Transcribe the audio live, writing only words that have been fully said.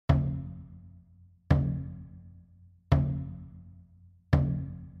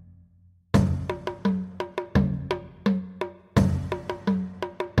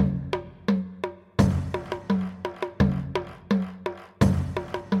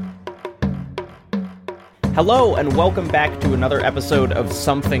Hello and welcome back to another episode of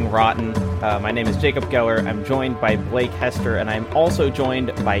Something Rotten. My name is Jacob Geller. I'm joined by Blake Hester, and I'm also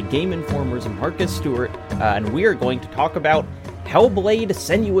joined by Game Informer's Marcus Stewart, and we are going to talk about Hellblade: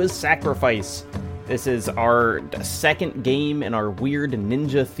 Senua's Sacrifice. This is our second game in our weird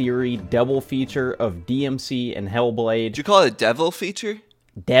Ninja Theory double feature of DMC and Hellblade. Did you call it a devil feature?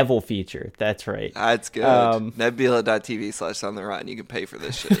 Devil feature, that's right. That's good. Nebula.tv/Something Rotten. You can pay for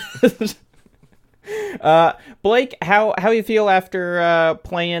this shit. Blake, how you feel after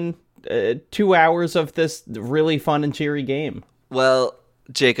playing 2 hours of this really fun and cheery game? Well,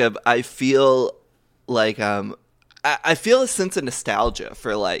 Jacob, I feel like I feel a sense of nostalgia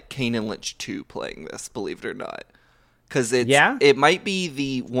for like Kane and Lynch 2 playing this, believe it or not. Because it might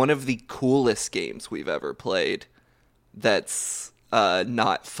be one of the coolest games we've ever played that's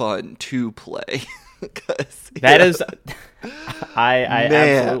not fun to play. I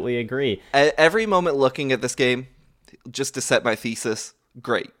absolutely agree. Every moment looking at this game, just to set my thesis,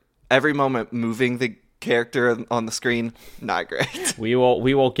 great. Every moment moving the character on the screen, not great. We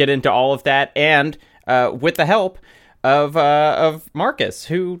will get into all of that, and with the help of Marcus,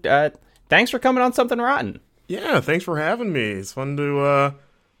 who thanks for coming on Something Rotten. Yeah, thanks for having me. It's fun to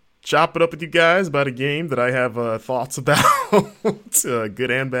chop it up with you guys about a game that I have thoughts about, good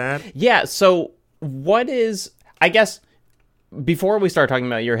and bad. Yeah, so what is, I guess, before we start talking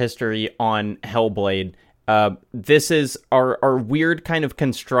about your history on Hellblade, this is our weird kind of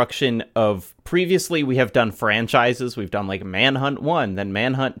construction of, previously we have done franchises. We've done like Manhunt 1, then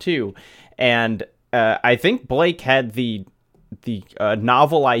Manhunt 2, and I think Blake had the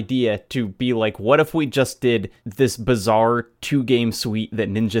novel idea to be like, what if we just did this bizarre 2-game suite that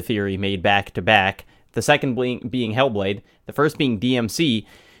Ninja Theory made back to back, the second being Hellblade, the first being DMC.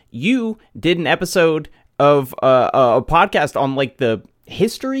 You did an episode of a podcast on like the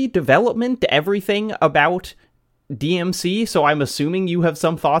history, development, everything about DMC, so I'm assuming you have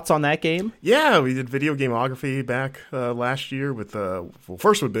some thoughts on that game? Yeah, we did video gameography back last year with,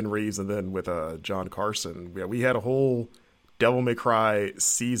 first with Ben Reeves and then with John Carson. Yeah, we had a whole Devil May Cry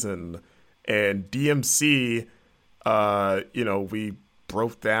season, and DMC, we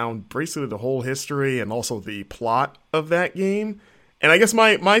broke down basically the whole history and also the plot of that game. And I guess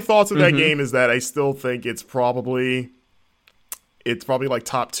my thoughts of that game is that I still think it's probably like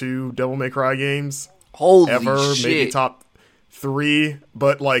top 2 Devil May Cry games ever, shit. maybe top 3.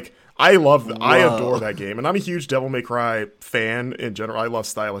 But like I adore that game, and I'm a huge Devil May Cry fan in general. I love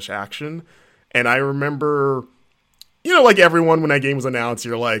stylish action, and I remember, like everyone when that game was announced,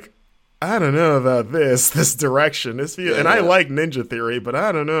 you're like, I don't know about this direction, and I like Ninja Theory, but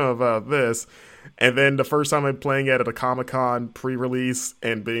I don't know about this. And then the first time I'm playing it at a Comic-Con pre-release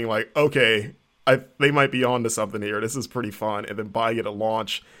and being like, okay, they might be on to something here. This is pretty fun. And then buying it at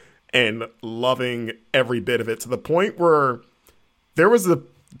launch and loving every bit of it, to the point where there was a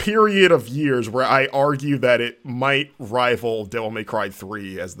period of years where I argued that it might rival Devil May Cry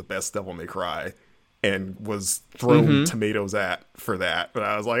 3 as the best Devil May Cry, and was thrown tomatoes for that. But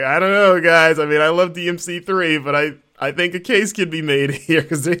I was like, I don't know, guys. I mean, I love DMC 3, but I think a case could be made here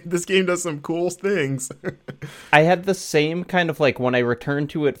because this game does some cool things. I had the same kind of like when I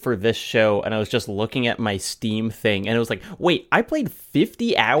returned to it for this show, and I was just looking at my Steam thing, and it was like, wait, I played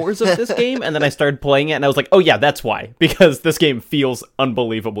 50 hours of this game? And then I started playing it, and I was like, oh yeah, that's why. Because this game feels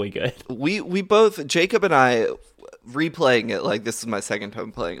unbelievably good. We both, Jacob and I, replaying it, like this is my second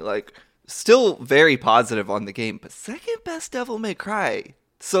time playing it, like still very positive on the game, but second best Devil May Cry.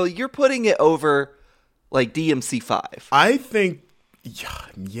 So you're putting it over like DMC 5. I think,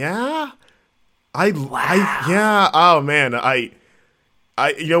 yeah. Oh man, I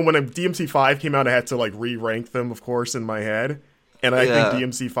when a DMC 5 came out, I had to like re-rank them, of course, in my head. And I think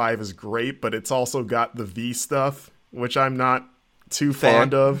DMC 5 is great, but it's also got the V stuff, which I'm not too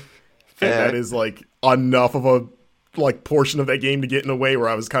fond of. And that is like enough of a like portion of that game to get in a way where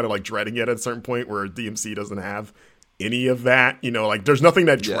I was kind of like dreading it at a certain point, where DMC doesn't have any of that. Like there's nothing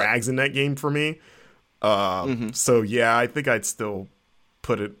that drags in that game for me. So yeah, I think I'd still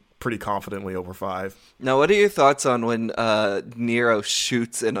put it pretty confidently over 5. Now, what are your thoughts on when Nero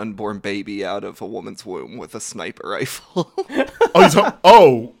shoots an unborn baby out of a woman's womb with a sniper rifle?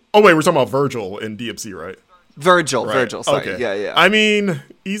 Oh, wait, we're talking about Virgil in DMC, right? Virgil, sorry. Okay. Yeah. I mean,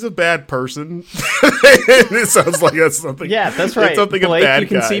 he's a bad person. It sounds like that's something. Yeah, that's right. Something Blake, a bad you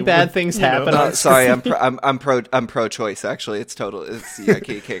can guy see bad things happen. Sorry, I'm pro-choice. Actually, it's total.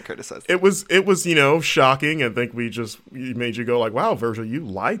 You can't criticize that. It was shocking. I think we made you go like, wow, Virgil, you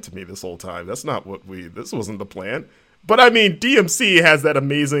lied to me this whole time. That's not what this wasn't the plan. But I mean, DMC has that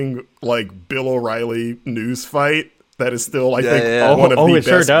amazing like Bill O'Reilly news fight That is still, I think, one of the best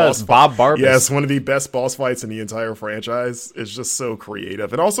sure does. Bob Barbas. Yes, one of the best boss fights in the entire franchise. It's just so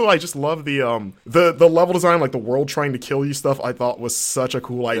creative. And also, I just love the level design, like the world trying to kill you stuff, I thought was such a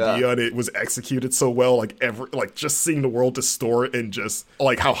cool idea, and it was executed so well. Like just seeing the world distort and just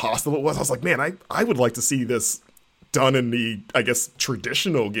like how hostile it was, I was like, man, I would like to see this done in the, I guess,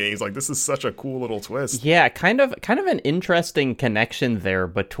 traditional games. Like, this is such a cool little twist. Yeah, kind of an interesting connection there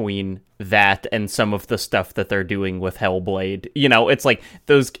between that and some of the stuff that they're doing with Hellblade. You know, it's like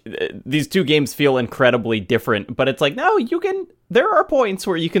these two games feel incredibly different, but it's like, no, there are points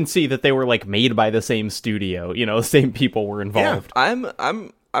where you can see that they were like made by the same studio, you know, the same people were involved. Yeah,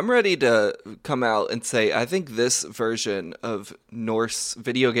 I'm ready to come out and say I think this version of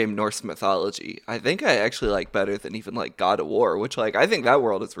video game Norse mythology, I think I actually like better than even like God of War, which like I think that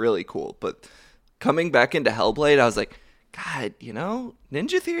world is really cool. But coming back into Hellblade, I was like, God, you know,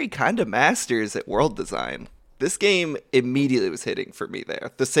 Ninja Theory kind of masters at world design. This game immediately was hitting for me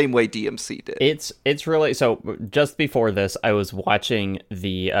there, the same way DMC did. It's really, so just before this, I was watching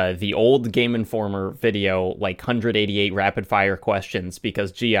the old Game Informer video, like 188 rapid fire questions,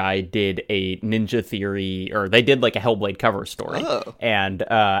 because GI did a Ninja Theory, or they did like a Hellblade cover story,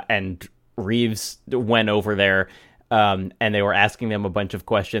 and Reeves went over there, and they were asking them a bunch of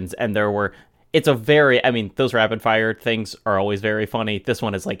questions, and it's a very, I mean, those rapid fire things are always very funny. This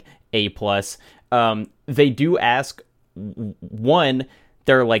one is like A+. They do ask, one,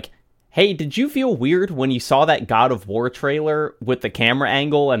 they're like, hey, did you feel weird when you saw that God of War trailer with the camera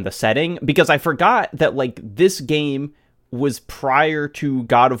angle and the setting? Because I forgot that, like, this game was prior to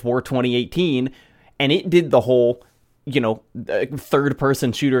God of War 2018, and it did the whole, you know,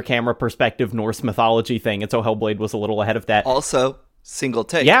 third-person shooter camera perspective Norse mythology thing, and so Hellblade was a little ahead of that. Also, single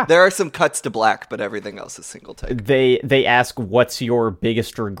take. Yeah. There are some cuts to black, but everything else is single take. They ask, what's your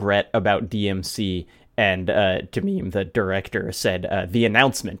biggest regret about DMC? And Tamim, the director, said the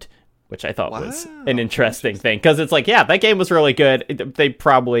announcement, which I thought was an interesting thing. Because it's like, yeah, that game was really good. They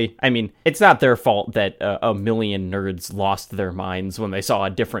probably, I mean, it's not their fault that a million nerds lost their minds when they saw a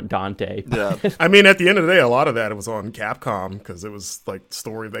different Dante. Yeah. I mean, at the end of the day, a lot of that was on Capcom, because it was like the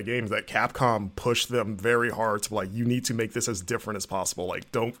story of that game, is that Capcom pushed them very hard to, like, you need to make this as different as possible.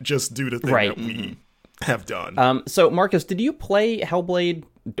 Like, don't just do the thing that we have done. So, Marcus, did you play Hellblade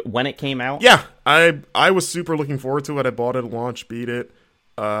when it came out? Yeah, I was super looking forward to it. I bought it at launch, beat it.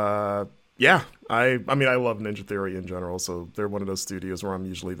 Yeah, I mean, I love Ninja Theory in general, so they're one of those studios where I'm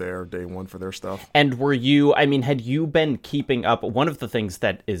usually there day one for their stuff. And had you been keeping up? One of the things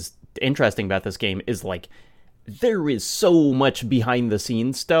that is interesting about this game is, like, there is so much behind the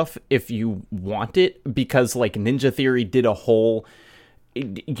scenes stuff if you want it, because, like, Ninja Theory did a whole,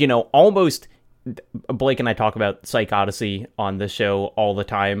 you know, almost, Blake and I talk about Psych Odyssey on the show all the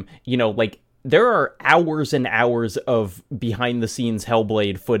time, you know, like, there are hours and hours of behind-the-scenes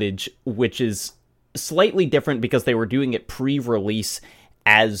Hellblade footage, which is slightly different because they were doing it pre-release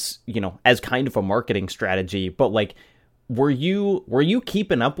as, you know, as kind of a marketing strategy. But, like, were you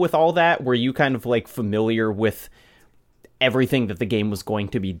keeping up with all that? Were you kind of, like, familiar with everything that the game was going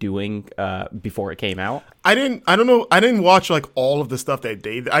to be doing before it came out? I didn't watch, like, all of the stuff that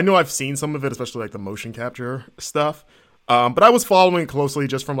they... I know I've seen some of it, especially, like, the motion capture stuff. But I was following closely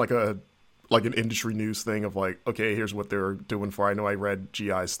just from, like, an industry news thing of, like, okay, here's what they're doing for. I know I read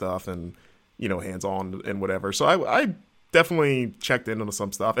GI stuff and, you know, hands-on and whatever. So I definitely checked into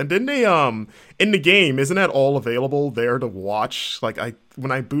some stuff. And then they, in the game, isn't that all available there to watch? Like,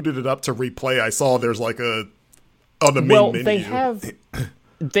 when I booted it up to replay, I saw there's, like, on the main menu.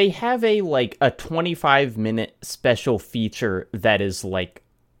 They have a 25-minute special feature that is, like,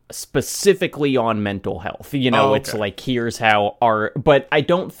 specifically on mental health. You know, It's like, here's how but I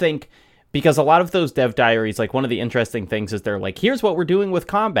don't think... Because a lot of those dev diaries, like, one of the interesting things is they're like, here's what we're doing with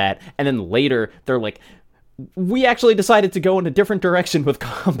combat. And then later, they're like, we actually decided to go in a different direction with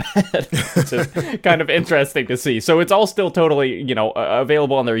combat, which is kind of interesting to see. So it's all still totally, you know,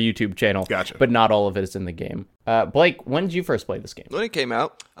 available on their YouTube channel. Gotcha. But not all of it is in the game. Blake, when did you first play this game? When it came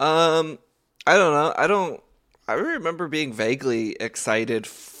out. I don't know. I remember being vaguely excited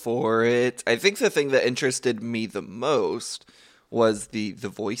for it. I think the thing that interested me the most was the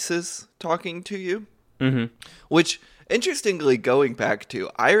voices talking to you. Mm-hmm. Which, interestingly, going back to,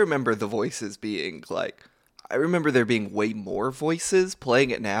 I remember the voices being, like, I remember there being way more voices. Playing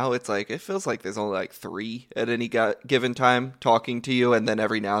it now, it's like, it feels like there's only, like, 3 at any given time talking to you, and then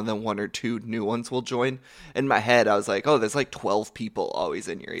every now and then 1 or 2 new ones will join. In my head, I was like, oh, there's, like, 12 people always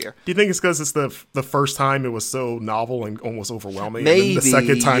in your ear. Do you think it's because it's the first time it was so novel and almost overwhelming? Maybe, and then the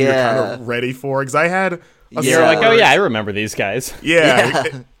second time you're kind of ready for it? Because I had You're like, oh yeah, I remember these guys. Yeah,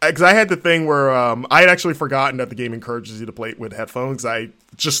 because I had the thing where I had actually forgotten that the game encourages you to play it with headphones. I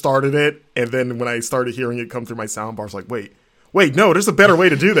just started it, and then when I started hearing it come through my soundbar, I was like, wait, no, there's a better way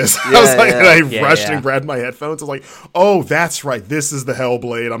to do this. I was like, and I rushed and grabbed my headphones. I was like, oh, that's right, this is the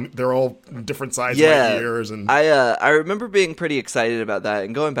Hellblade. They're all different sized my ears. And I remember being pretty excited about that,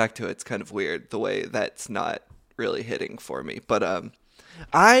 and going back to it's kind of weird the way that's not really hitting for me. But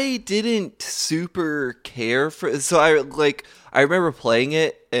I didn't super care for. So I remember playing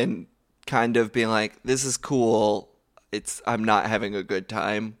it and kind of being like, this is cool. I'm not having a good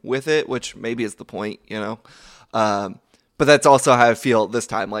time with it, which maybe is the point, you know. But that's also how I feel this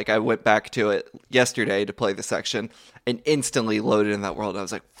time. Like, I went back to it yesterday to play the section and instantly loaded in that world. I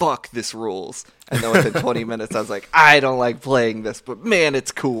was like, fuck, this rules. And then within 20 minutes, I was like, I don't like playing this, but man,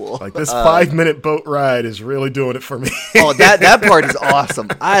 it's cool. Like, this 5-minute boat ride is really doing it for me. Oh, that part is awesome.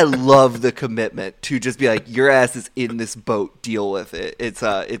 I love the commitment to just be like, your ass is in this boat, deal with it. It's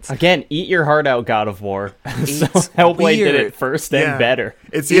again, eat your heart out, God of War. So Hellblade did it first and better.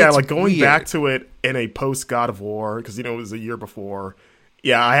 It's like going back to it in a post God of War, because it was a year before.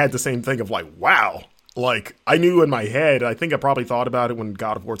 Yeah, I had the same thing of like, wow. Like, I knew in my head, I think I probably thought about it when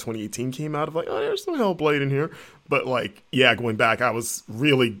God of War 2018 came out, of like, oh, there's some Hellblade in here. But, like, yeah, going back, I was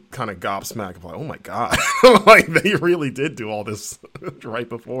really kind of gobsmacked of like, oh my God. Like, they really did do all this right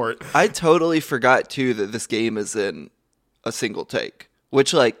before it. I totally forgot, too, that this game is in a single take.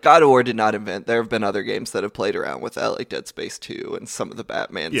 Which, like, God of War did not invent. There have been other games that have played around with that, like Dead Space 2 and some of the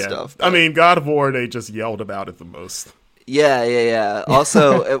Batman stuff. But I mean, God of War, they just yelled about it the most. Yeah.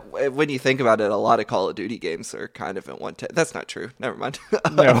 Also, when you think about it, a lot of Call of Duty games are kind of in one take. That's not true. Never mind.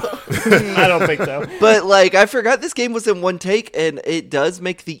 No, I don't think so. But, like, I forgot this game was in one take, and it does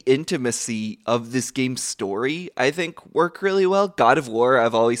make the intimacy of this game's story, I think, work really well. God of War,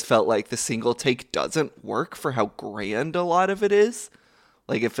 I've always felt like the single take doesn't work for how grand a lot of it is.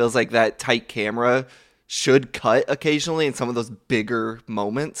 Like, it feels like that tight camera should cut occasionally in some of those bigger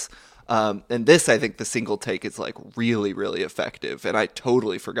moments. And this, I think the single take is like really, really effective. And I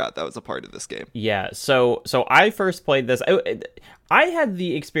totally forgot that was a part of this game. Yeah. So I first played this. I had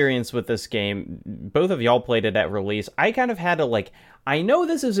the experience with this game. Both of y'all played it at release. I kind of had to like, I know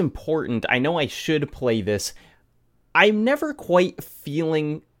this is important. I know I should play this. I'm never quite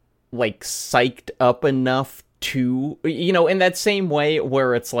feeling like psyched up enough to, in that same way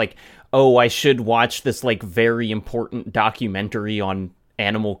where it's like, oh, I should watch this like very important documentary on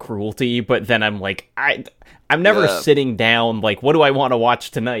animal cruelty, but then I'm like, I'm never sitting down like, what do I want to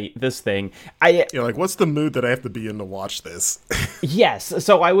watch tonight? This thing. You're like, what's the mood that I have to be in to watch this? Yes.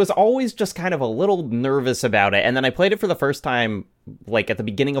 So I was always just kind of a little nervous about it. And then I played it for the first time like at the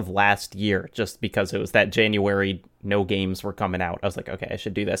beginning of last year, just because it was that January, no games were coming out. I was like, okay, I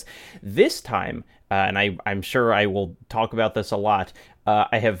should do this. This time, and I'm sure I will talk about this a lot,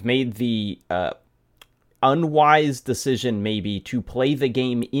 I have made the unwise decision maybe to play the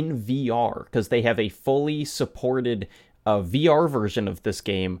game in VR, because they have a fully supported VR version of this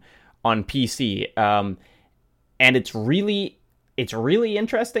game on PC, and it's really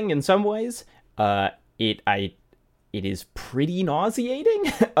interesting in some ways. It is pretty nauseating,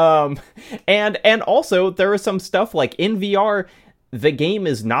 and also there is some stuff like in VR, the game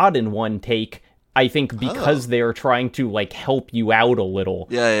is not in one take. I think because they are trying to like help you out a little.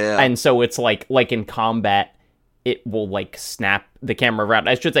 Yeah. And so it's like in combat, it will like snap the camera around.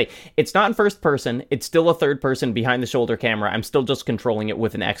 I should say it's not in first person. It's still a third person behind the shoulder camera. I'm still just controlling it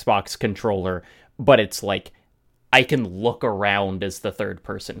with an Xbox controller, but it's like I can look around as the third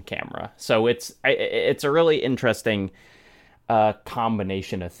person camera. So it's a really interesting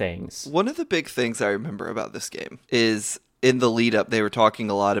combination of things. One of the big things I remember about this game is, in the lead up, they were talking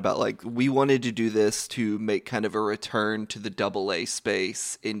a lot about like, we wanted to do this to make kind of a return to the AA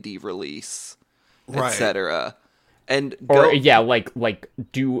space, indie release, etc. And like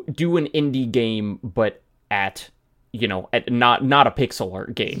do an indie game, but at not a pixel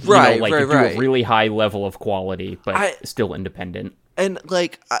art game, do a really high level of quality, but still independent. And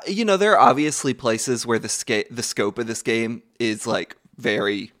like, there are obviously places where the scope of this game is like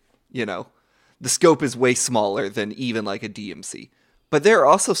very, the scope is way smaller than even like a DMC. But there are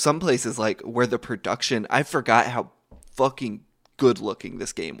also some places like where the production, I forgot how fucking good looking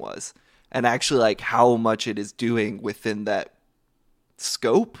this game was. And actually like how much it is doing within that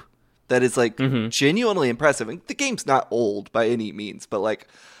scope that is like genuinely impressive. And the game's not old by any means, but like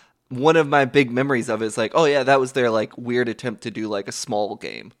one of my big memories of it is like, oh yeah, that was their like weird attempt to do like a small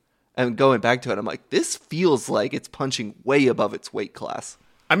game. And going back to it, I'm like, this feels like it's punching way above its weight class.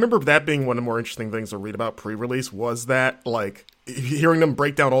 I remember that being one of the more interesting things to read about pre-release was that, like, hearing them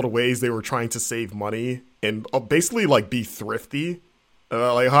break down all the ways they were trying to save money and basically like be thrifty.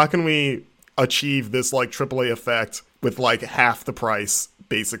 Like, how can we achieve this like AAA effect with like half the price,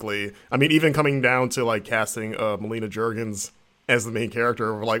 basically? I mean, even coming down to like casting Melina Juergens as the main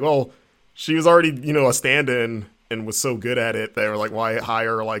character, we're like, well, she was already, a stand-in and was so good at it, they were like, why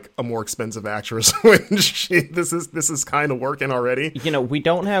hire like a more expensive actress when this is kind of working already? We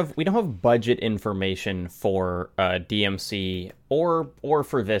don't have budget information for DMC or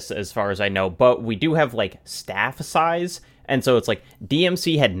for this, as far as I know, but we do have like staff size, and so it's like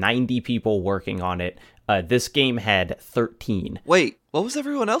DMC had 90 people working on it. This game had 13. Wait, what was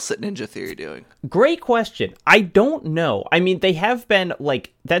everyone else at Ninja Theory doing? Great question. I don't know. I mean, they have been,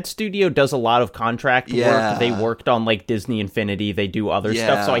 like, that studio does a lot of contract work. They worked on, like, Disney Infinity. They do other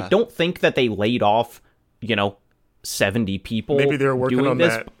stuff. So I don't think that they laid off, 70 people. Maybe they were working on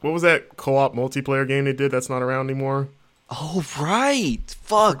that. What was that co-op multiplayer game they did that's not around anymore? Oh, right.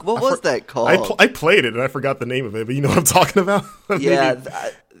 Fuck. What was that called? I played it and I forgot the name of it, but you know what I'm talking about? Yeah.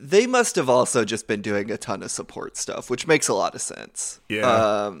 They must have also just been doing a ton of support stuff, which makes a lot of sense.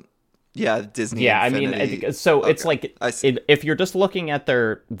 Yeah. Disney. Yeah, Infinity. I mean, so okay. It's like, if you're just looking at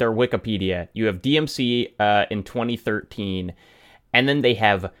their Wikipedia, you have DMC in 2013, and then they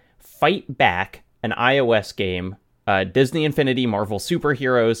have Fight Back, an iOS game, Disney Infinity Marvel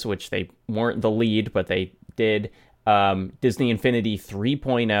Superheroes, which they weren't the lead, but they did, Disney Infinity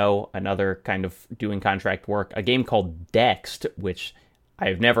 3.0, another kind of doing contract work, a game called Dexed, which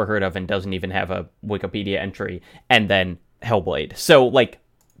I've never heard of and doesn't even have a Wikipedia entry, and then Hellblade. So, like,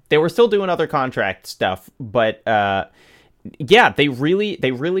 they were still doing other contract stuff, but, they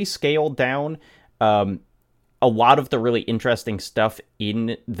really scaled down, a lot of the really interesting stuff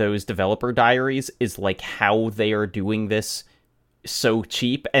in those developer diaries is, like, how they are doing this so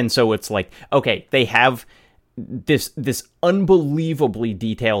cheap, and so it's like, okay, they have this unbelievably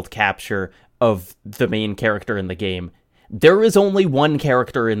detailed capture of the main character in the game. There is only one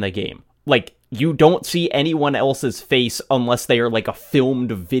character in the game. Like, you don't see anyone else's face unless they are, like, a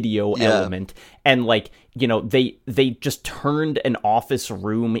filmed video element. And, like, they just turned an office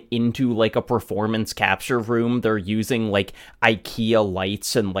room into, like, a performance capture room. They're using, like, IKEA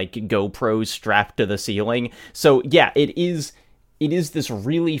lights and, like, GoPros strapped to the ceiling. So, yeah, it is this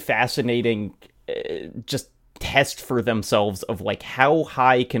really fascinating, just test for themselves of, like, how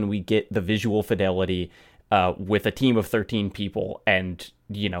high can we get the visual fidelity with a team of 13 people and,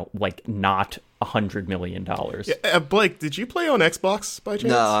 like, not $100 million. Yeah, Blake, did you play on Xbox by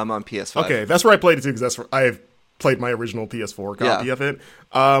chance? No, I'm on PS5. Okay, that's where I played it too, because I've played my original PS4 copy of it.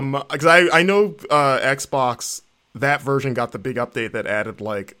 Because I know Xbox, that version got the big update that added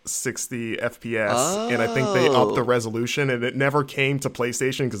like 60 FPS, and I think they upped the resolution, and it never came to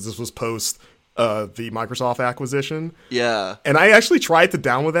PlayStation because this was post the Microsoft acquisition. Yeah. And I actually tried to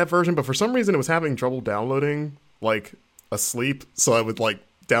download that version, but for some reason it was having trouble downloading, like, asleep. So I would, like,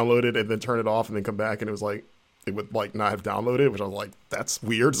 download it and then turn it off and then come back, and it was like, it would, like, not have downloaded, which I was like, that's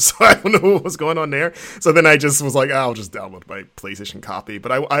weird. So I don't know what was going on there. So then I just was like, I'll just download my PlayStation copy.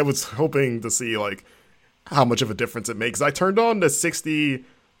 But I was hoping to see, like, how much of a difference it makes. I turned on the 60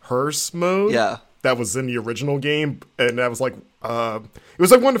 Hz mode. Yeah. That was in the original game, and that was like, it was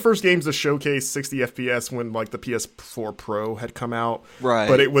like one of the first games to showcase 60 FPS when, like, the PS4 Pro had come out. Right.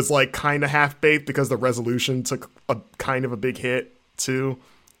 But it was, like, kind of half-baked because the resolution took a kind of a big hit, too.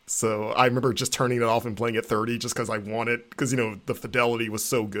 So I remember just turning it off and playing at 30 just because I wanted, because, the fidelity was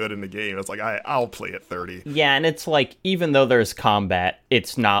so good in the game. It's like, I'll play at 30. Yeah, and it's like, even though there's combat,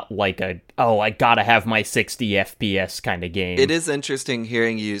 it's not like I gotta have my 60 FPS kind of game. It is interesting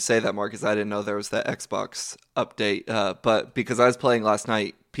hearing you say that, Marcus. I didn't know there was that Xbox update, but because I was playing last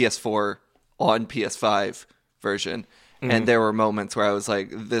night PS4 on PS5 version, and there were moments where I was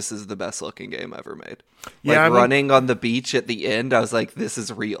like, this is the best looking game ever made. Yeah, like, running on the beach at the end, I was like, this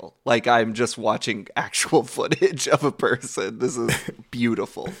is real. Like, I'm just watching actual footage of a person. This is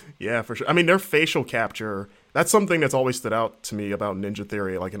beautiful. Yeah, for sure. I mean, their facial capture, that's something that's always stood out to me about Ninja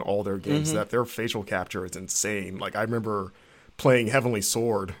Theory, like, in all their games, that their facial capture is insane. Like, I remember playing Heavenly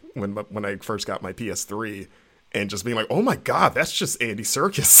Sword when I first got my PS3, and just being like, oh my god, that's just Andy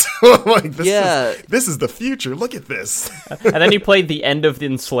Serkis. Like, this is the future. Look at this. And then you played the end of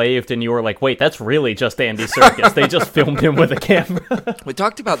Enslaved, and you were like, wait, that's really just Andy Serkis. They just filmed him with a camera. We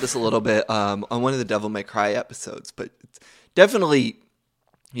talked about this a little bit on one of the Devil May Cry episodes, but it's definitely,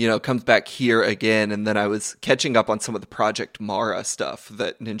 comes back here again. And then I was catching up on some of the Project Mara stuff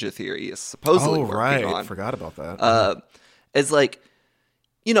that Ninja Theory is supposedly working on. I forgot about that. It's like,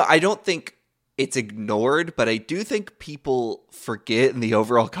 I don't think it's ignored, but I do think people forget in the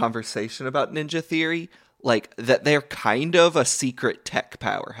overall conversation about Ninja Theory, like, that they're kind of a secret tech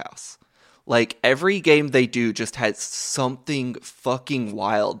powerhouse. Like, every game they do just has something fucking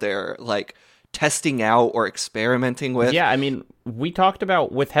wild they're, like, testing out or experimenting with. Yeah, I mean, we talked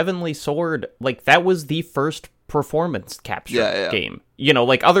about with Heavenly Sword, like, that was the first performance capture game. You know,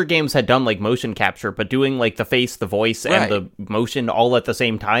 like, other games had done, like, motion capture, but doing, like, the face, the voice, and the motion all at the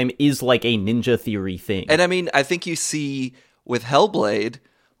same time is, like, a Ninja Theory thing. And, I mean, I think you see with Hellblade,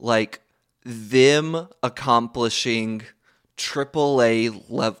 like, them accomplishing AAA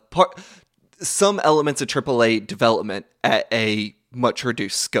level... some elements of AAA development at a much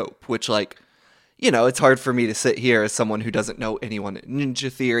reduced scope, which, like, you know, it's hard for me to sit here as someone who doesn't know anyone at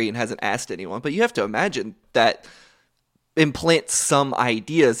Ninja Theory and hasn't asked anyone, but you have to imagine that implants some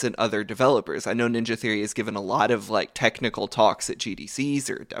ideas in other developers. I know Ninja Theory has given a lot of, like, technical talks at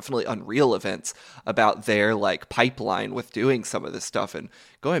GDCs or definitely Unreal events about their, like, pipeline with doing some of this stuff. And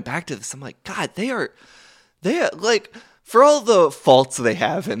going back to this, I'm like, God, they are like, for all the faults they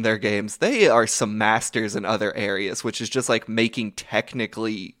have in their games, they are some masters in other areas, which is just, like, making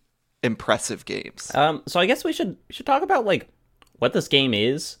technically impressive games. So I guess we should talk about, like, what this game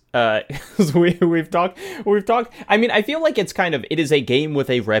is. 'Cause we've talked. I mean, I feel like it is a game with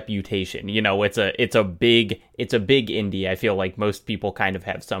a reputation. You know, it's a big indie. I feel like most people kind of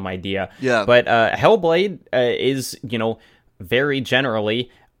have some idea. Yeah. But Hellblade is, you know, very generally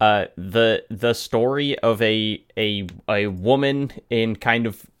the story of a woman in kind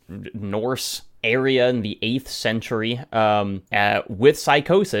of Norse area in the 8th century with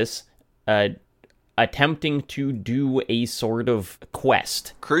psychosis, attempting to do a sort of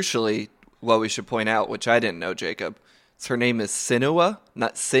quest. Crucially, what we should point out, which I didn't know, Jacob, is her name is Senua,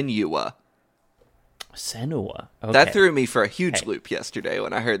 not Senua. Senua. Okay. That threw me for a huge loop yesterday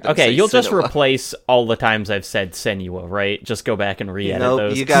when I heard them say you'll Senua. just replace all the times I've said Senua, right? Just go back and re-edit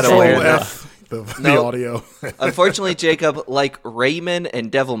those. You gotta wear the audio. Unfortunately, Jacob, like Rayman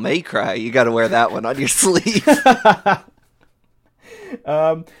and Devil May Cry, you gotta wear that one on your sleeve.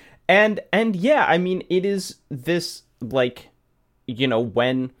 And yeah, I mean, it is this, like, you know,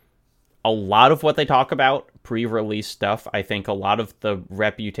 when a lot of what they talk about, pre-release stuff, I think a lot of the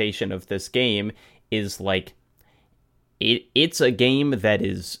reputation of this game is, like, it's a game that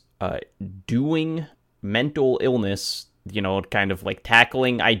is doing mental illness, you know, kind of, like,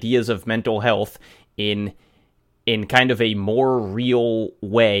 tackling ideas of mental health in kind of a more real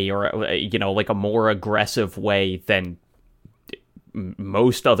way, or, you know, like a more aggressive way than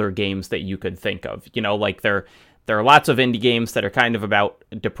most other games that you could think of. You know, like, there are lots of indie games that are kind of about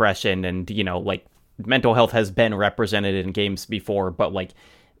depression, and, you know, like, mental health has been represented in games before, but, like,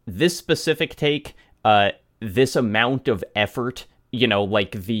 this specific take, this amount of effort, you know,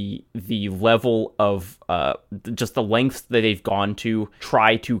 like, the level of just the lengths that they've gone to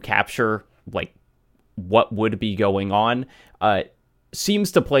try to capture, like, what would be going on,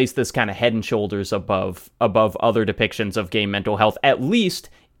 seems to place this kind of head and shoulders above other depictions of game mental health, at least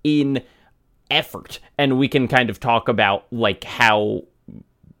in effort. And we can kind of talk about, like, how,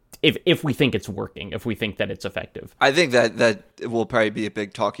 if we think it's working, if we think that it's effective. I think that will probably be a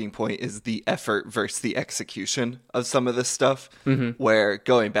big talking point, is the effort versus the execution of some of this stuff, where,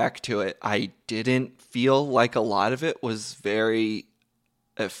 going back to it, I didn't feel like a lot of it was very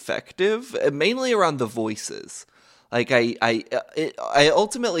effective, mainly around the voices. Like, I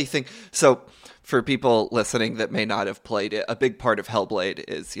ultimately think, so for people listening that may not have played it, a big part of Hellblade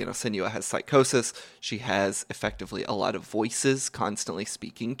is, you know, Senua has psychosis. She has effectively a lot of voices constantly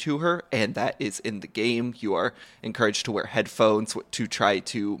speaking to her, and that is in the game. You are encouraged to wear headphones to try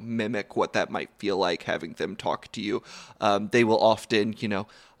to mimic what that might feel like, having them talk to you. They will often, you know,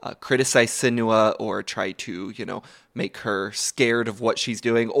 criticize Senua or try to, you know, make her scared of what she's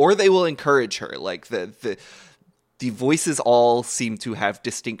doing, or they will encourage her. Like, the voices all seem to have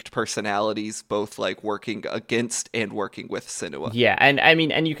distinct personalities, both, like, working against and working with Senua. Yeah, and I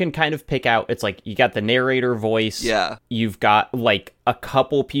mean, and you can kind of pick out, it's like, you got the narrator voice. Yeah. You've got, like, a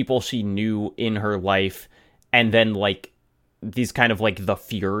couple people she knew in her life, and then, like, these kind of, like, the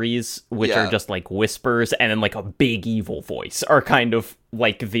Furies, which are just, like, whispers, and then, like, a big evil voice are kind of,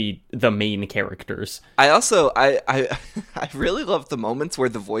 like, the main characters. I also, I really love the moments where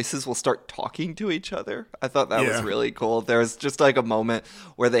the voices will start talking to each other. I thought that was really cool. There was just, like, a moment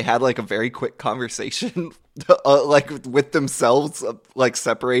where they had, like, a very quick conversation, like, with themselves, like,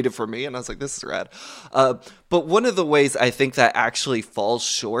 separated from me, and I was like, this is rad. But one of the ways I think that actually falls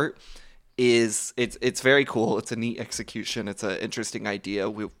short is it's very cool. It's a neat execution. It's an interesting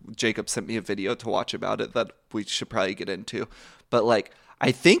idea. Jacob sent me a video to watch about it that we should probably get into. But, like,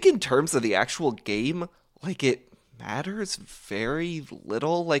 I think in terms of the actual game, like, it matters very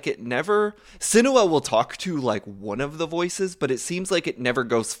little. Like, it never... Senua will talk to, like, one of the voices, but it seems like it never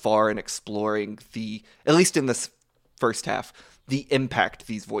goes far in exploring the, at least in this first half, the impact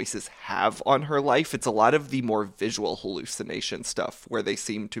these voices have on her life. It's a lot of the more visual hallucination stuff where they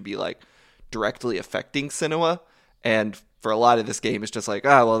seem to be, like, directly affecting Senua. And for a lot of this game, it's just like,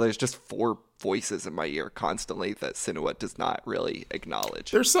 well, there's just 4 voices in my ear constantly that Senua does not really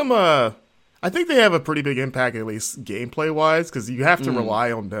acknowledge. There's some... I think they have a pretty big impact, at least gameplay-wise, because you have to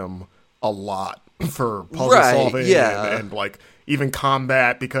rely on them a lot for puzzle solving and, like, even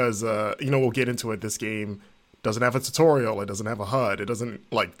combat, because, we'll get into it, this game doesn't have a tutorial, it doesn't have a HUD, it doesn't,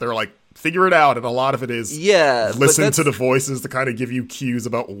 like, they're like, figure it out, and a lot of it is listen to the voices to kind of give you cues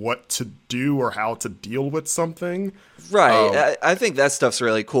about what to do or how to deal with something. Right. I think that stuff's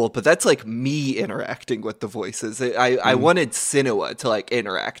really cool, but that's like me interacting with the voices. I wanted Senua to like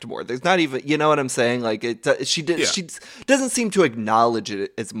interact more. There's not even, you know what I'm saying? Like she doesn't seem to acknowledge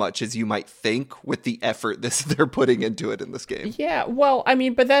it as much as you might think with the effort they're putting into it in this game. Yeah. Well, I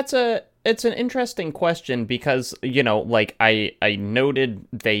mean, but it's an interesting question because, like I noted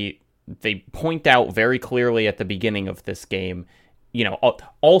they point out very clearly at the beginning of this game,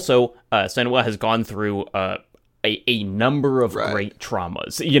 also Senua has gone through a number of great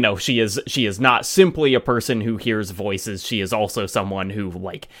traumas. She is not simply a person who hears voices. She is also someone who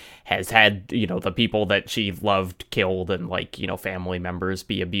like has had, the people that she loved killed and like, family members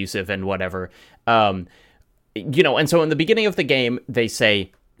be abusive and whatever. And so in the beginning of the game, they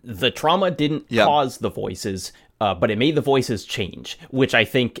say the trauma didn't cause the voices, but it made the voices change, which I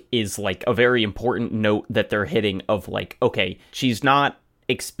think is like a very important note that they're hitting of like, okay, she's not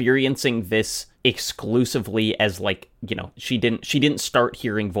experiencing this exclusively as like, she didn't start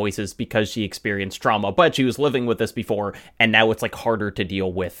hearing voices because she experienced trauma, but she was living with this before, and now it's like harder to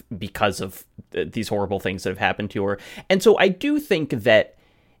deal with because of these horrible things that have happened to her. And so I do think that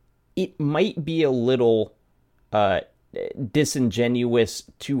it might be a little disingenuous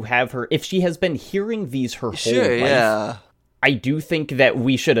to have her, if she has been hearing these her whole life. I do think that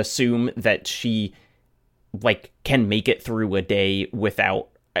we should assume that she like can make it through a day without,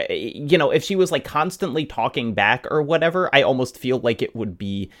 if she was like constantly talking back or whatever, I almost feel like it would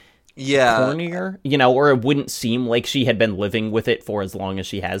be cornier, or it wouldn't seem like she had been living with it for as long as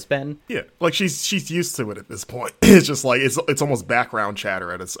she has been. Yeah, like she's used to it at this point. It's just like it's almost background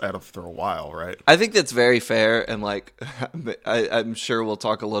chatter after a while, right? I think that's very fair, and like I'm sure we'll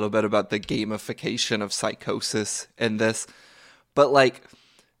talk a little bit about the gamification of psychosis in this, but like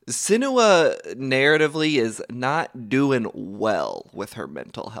Senua narratively is not doing well with her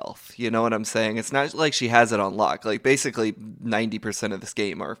mental health. You know what I'm saying? It's not like she has it on lock. Like basically 90% of this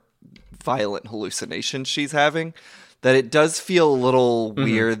game are violent hallucinations she's having. That it does feel a little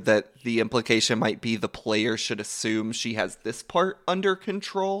weird that the implication might be the player should assume she has this part under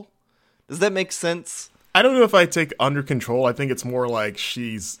control. Does that make sense? I don't know if I take under control. I think it's more like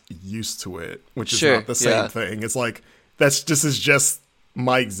she's used to it, which is not the same thing. It's like this is just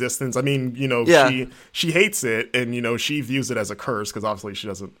my existence. I mean, she hates it, and she views it as a curse because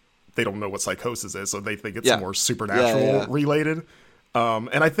obviously they don't know what psychosis is, so they think it's more supernatural related.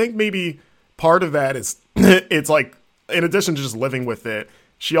 And I think maybe part of that is it's like, in addition to just living with it,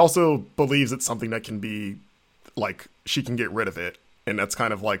 she also believes it's something that can be like she can get rid of it. And that's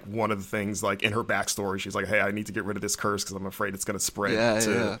kind of like one of the things, like in her backstory, she's like, hey, I need to get rid of this curse because I'm afraid it's going to spread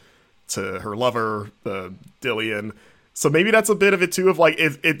to her lover, Dillian. So maybe that's a bit of it too, of like,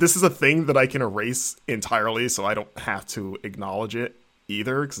 if this is a thing that I can erase entirely, so I don't have to acknowledge it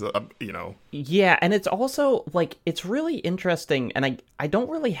either, because Yeah, and it's also like, it's really interesting, and I don't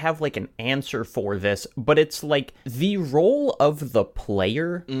really have like an answer for this, but it's like the role of the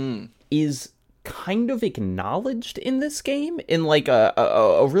player is kind of acknowledged in this game in like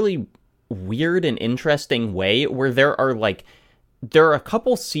a really weird and interesting way, where there are a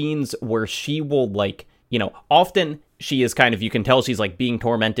couple scenes where she will like, often she is kind of, you can tell she's like being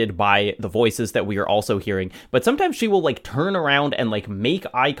tormented by the voices that we are also hearing, but sometimes she will like turn around and like make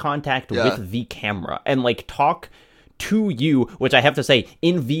eye contact with the camera and like talk to you, which I have to say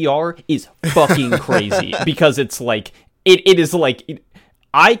in VR is fucking crazy because it's like, it is like,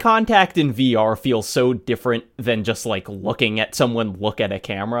 eye contact in VR feels so different than just like looking at someone look at a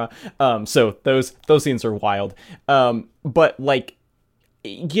camera. So those scenes are wild. But like,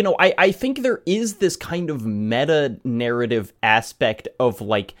 I think there is this kind of meta narrative aspect of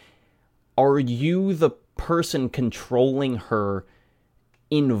like, are you the person controlling her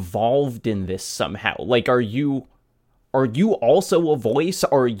involved in this somehow? Like, are you also a voice?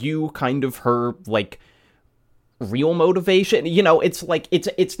 Are you kind of her like real motivation. You know, it's like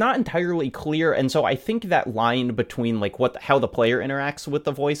it's not entirely clear, and so I think that line between like how the player interacts with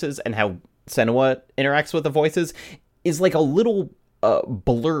the voices and how Senua interacts with the voices is like a little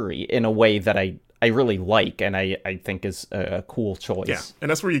blurry in a way that I really like, and I think is a cool choice. Yeah, and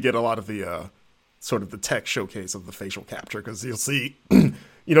that's where you get a lot of the sort of the tech showcase of the facial capture, because you'll see, you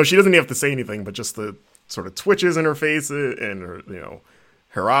know, she doesn't have to say anything, but just the sort of twitches in her face and her, you know,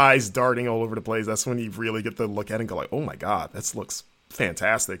 her eyes darting all over the place. That's when you really get to look at it and go like, oh my god, this looks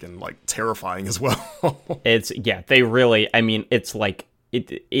fantastic and like terrifying as well. They really, I mean, it's like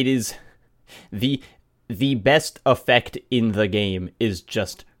it is the best effect in the game is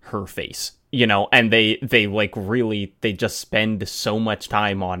just her face, you know, and they like really, they just spend so much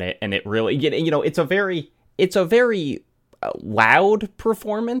time on it, and it really, you know, it's a very loud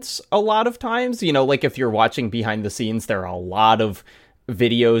performance a lot of times. You know, like if you're watching behind the scenes, there are a lot of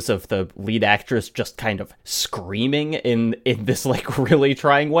videos of the lead actress just kind of screaming in this like really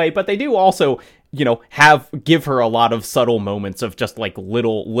trying way, but they do also, you know, give her a lot of subtle moments of just like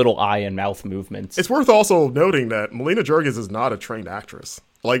little eye and mouth movements. It's worth also noting that Melina Jorges is not a trained actress.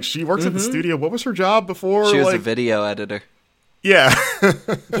 Like, she works at the studio. What was her job before? She was a video editor. Yeah.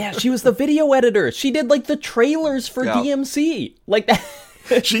 Yeah, she was the video editor. She did like the trailers for DMC. Like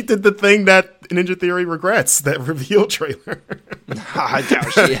that. She did the thing that Ninja Theory regrets, that reveal trailer. I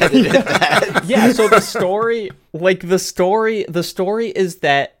doubt she edited that. Yeah, so the story is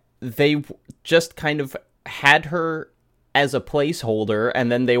that they just kind of had her as a placeholder, and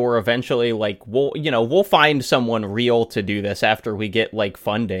then they were eventually like, we'll find someone real to do this after we get like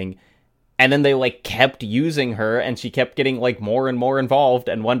funding. And then they like kept using her, and she kept getting like more and more involved,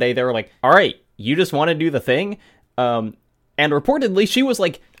 and one day they were like, all right, you just want to do the thing? And reportedly, she was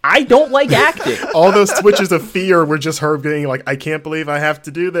like, I don't like acting. All those twitches of fear were just her being like, I can't believe I have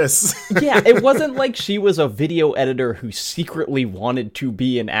to do this. Yeah, it wasn't like she was a video editor who secretly wanted to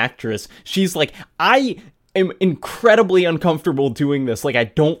be an actress. She's like, I am incredibly uncomfortable doing this. Like, I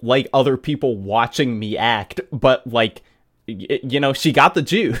don't like other people watching me act, but like, you know, she got the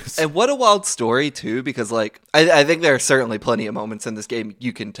juice. And what a wild story, too, because like, I think there are certainly plenty of moments in this game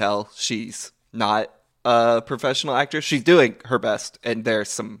you can tell she's not a professional actress. She's doing her best, and there's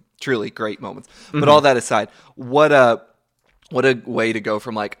some truly great moments. But all that aside, what a way to go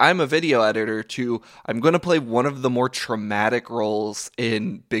from like, I'm a video editor to I'm going to play one of the more traumatic roles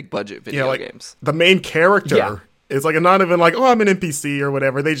in big budget video games. The main character is like not even like, oh, I'm an NPC or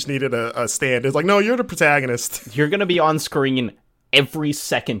whatever. They just needed a stand. It's like, no, you're the protagonist. You're going to be on screen every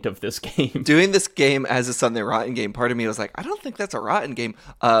second of this game. Doing this game as a Sunday Rotten game, part of me was like, I don't think that's a Rotten game.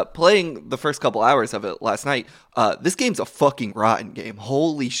 Playing the first couple hours of it last night, this game's a fucking Rotten game.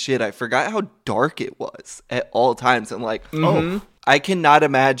 Holy shit, I forgot how dark it was at all times. And like, I cannot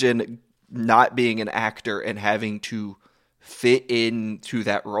imagine not being an actor and having to fit into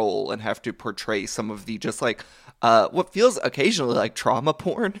that role and have to portray some of the just like, what feels occasionally like trauma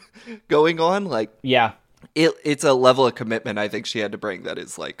porn going on. Like, yeah. It's a level of commitment I think she had to bring that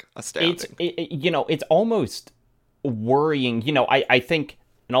is like astounding. It's almost worrying. You know, I think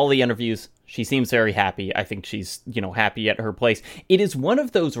in all the interviews, she seems very happy. I think she's, you know, happy at her place. It is one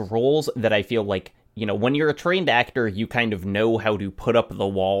of those roles that I feel like, you know, when you're a trained actor, you kind of know how to put up the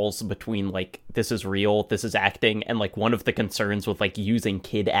walls between like, this is real, this is acting. And like one of the concerns with like using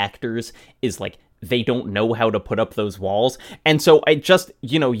kid actors is like, they don't know how to put up those walls. And so I just,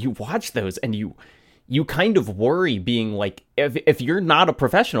 you know, you watch those and you kind of worry being like, if you're not a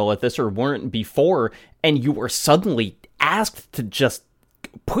professional at this or weren't before, and you were suddenly asked to just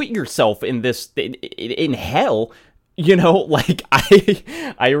put yourself in this, in hell, you know, like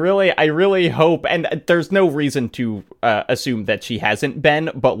I really hope, and there's no reason to assume that she hasn't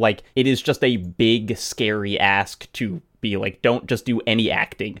been, but like, it is just a big, scary ask to be like, don't just do any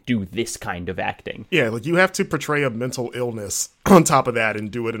acting, do this kind of acting. Yeah, like you have to portray a mental illness on top of that and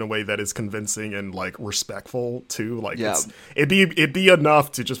do it in a way that is convincing and like respectful too. Like it'd be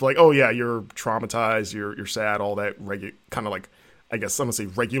enough to just like, oh yeah, you're traumatized, you're sad, all that kind of like, I guess I'm gonna say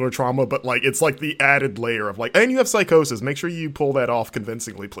regular trauma, but like it's like the added layer of like, and you have psychosis. Make sure you pull that off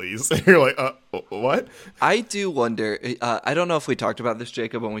convincingly, please. And you're like, what? I do wonder. I don't know if we talked about this,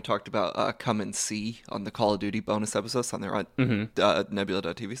 Jacob, when we talked about Come and See on the Call of Duty bonus episode, Sunday Run,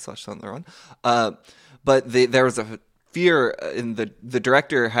 Nebula.tv/Sunday Run. But there was a fear in the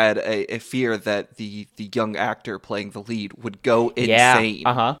director had a fear that the young actor playing the lead would go insane.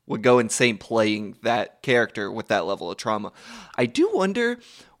 Would go insane playing that character with that level of trauma. I do wonder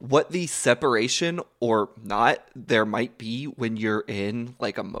what the separation or not there might be when you're in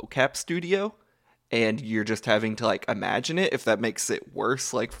like a mocap studio and you're just having to like imagine it, if that makes it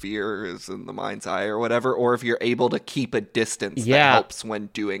worse, like fear is in the mind's eye or whatever, or if you're able to keep a distance that helps when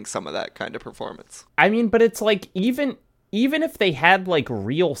doing some of that kind of performance. I mean, but it's like, even if they had like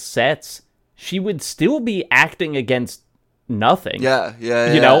real sets, she would still be acting against nothing. Yeah.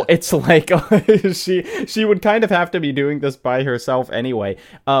 You know, it's like she would kind of have to be doing this by herself anyway.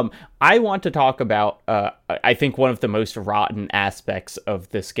 I want to talk about I think one of the most rotten aspects of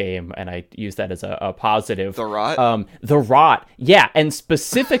this game, and I use that as a positive. The rot? The rot. Yeah, and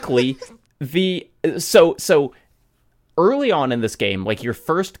specifically so early on in this game, like your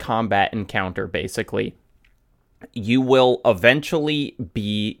first combat encounter, basically, you will eventually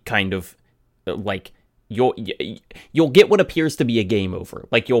be kind of like, you'll get what appears to be a game over.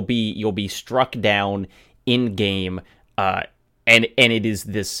 Like you'll be struck down in game, and it is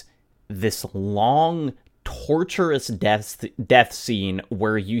this long, torturous death scene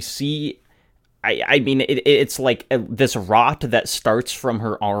where you see, I mean, it's like this rot that starts from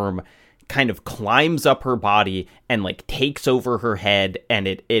her arm, kind of climbs up her body and like takes over her head, and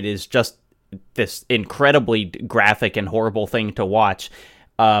it is just this incredibly graphic and horrible thing to watch.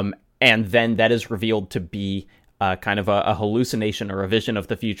 And then that is revealed to be kind of a hallucination or a vision of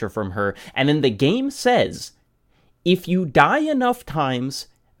the future from her. And then the game says, if you die enough times,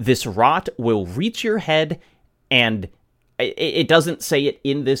 this rot will reach your head, and it doesn't say it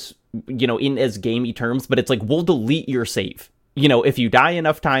in this, you know, in as gamey terms, but it's like, we'll delete your save. You know, if you die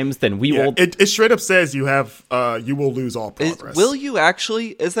enough times, then we will... It straight up says you will lose all progress. Will you actually?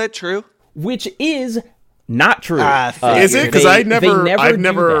 Is that true? Which is... not true. Is it? Because I've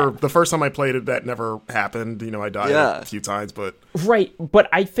never, the first time I played it, that never happened. You know, I died a few times, but... Right, but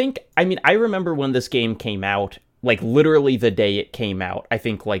I remember when this game came out, like literally the day it came out, I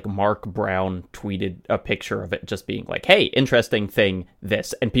think like Mark Brown tweeted a picture of it just being like, hey, interesting thing,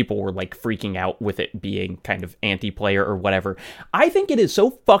 this. And people were like freaking out with it being kind of anti-player or whatever. I think it is so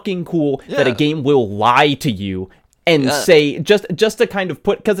fucking cool that a game will lie to you and say, just to kind of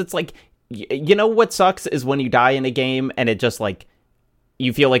put, because it's like, you know what sucks is when you die in a game and it just like,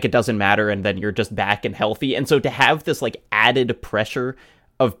 you feel like it doesn't matter and then you're just back and healthy. And so to have this like added pressure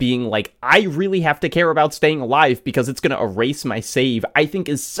of being like, I really have to care about staying alive because it's going to erase my save, I think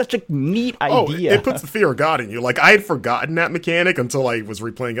is such a neat idea. It puts the fear of God in you. Like, I had forgotten that mechanic until I was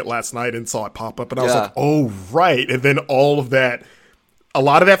replaying it last night and saw it pop up, and I was like, oh, right. And then all of that, a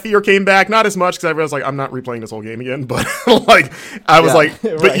lot of that fear came back, not as much, because I realized, like, I'm not replaying this whole game again, but, like, I was like,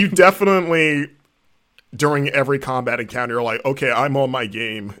 but you definitely, during every combat encounter, you're like, okay, I'm on my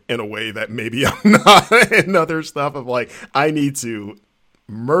game in a way that maybe I'm not, and other stuff of, like, I need to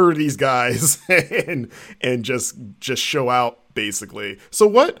murder these guys and just show out, basically. So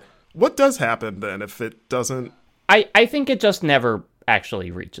what does happen then if it doesn't? I think it just never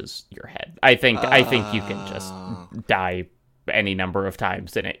actually reaches your head. I think you can just die any number of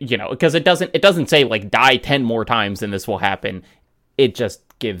times in it, you know, because it doesn't say like die 10 more times and this will happen. It just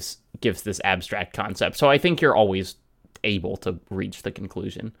gives this abstract concept. So I think you're always able to reach the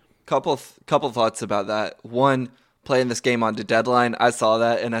conclusion. Couple thoughts about that. One, playing this game on the deadline, I saw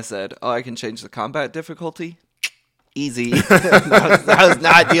that and I said, oh, I can change the combat difficulty? Easy. I was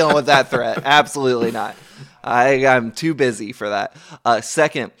not dealing with that threat. Absolutely not. I'm too busy for that.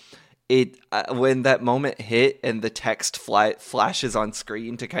 Second, when that moment hit and the text flashes on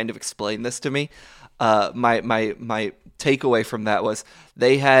screen to kind of explain this to me, my takeaway from that was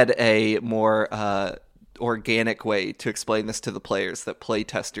they had a more organic way to explain this to the players that play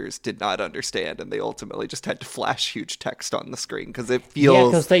testers did not understand, and they ultimately just had to flash huge text on the screen because it feels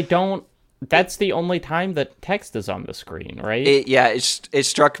because they don't. That's the only time that text is on the screen, right? It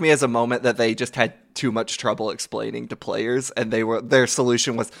struck me as a moment that they just had too much trouble explaining to players, and their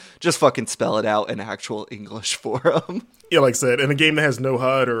solution was just fucking spell it out in actual English for them. Yeah, like I said, in a game that has no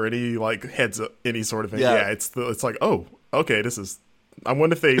HUD or any like heads up, any sort of thing. Yeah, it's like, oh, okay, this is. I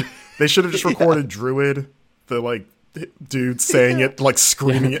wonder if they should have just recorded Druid, the like dude saying it, like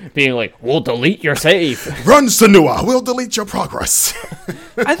screaming it, being like, "We'll delete your save. Run, Senua. We'll delete your progress."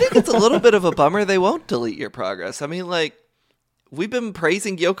 I think it's a little bit of a bummer they won't delete your progress. I mean, like, we've been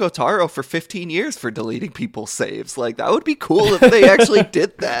praising Yoko Taro for 15 years for deleting people's saves. Like, that would be cool if they actually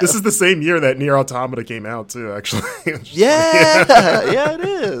did that. This is the same year that Nier Automata came out, too, actually. Yeah, it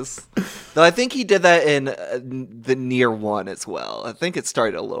is. Though I think he did that in the Nier 1 as well. I think it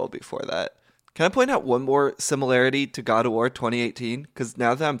started a little before that. Can I point out one more similarity to God of War 2018? Because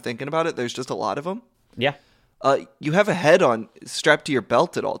now that I'm thinking about it, there's just a lot of them. Yeah. You have a head strapped to your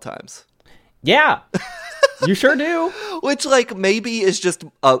belt at all times. Yeah. You sure do. Which, like, maybe is just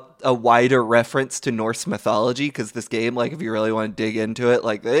a wider reference to Norse mythology, because this game, like, if you really want to dig into it,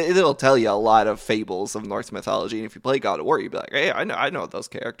 like, it'll tell you a lot of fables of Norse mythology. And if you play God of War, you'd be like, hey, I know those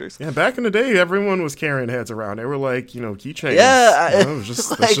characters. Yeah, back in the day, everyone was carrying heads around. They were like, keychains. Yeah. It was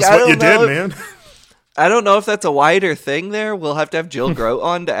just, that's just what you did, man. I don't know if that's a wider thing there. We'll have to have Jill Grote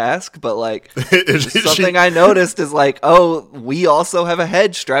on to ask, but like something I noticed is like, oh, we also have a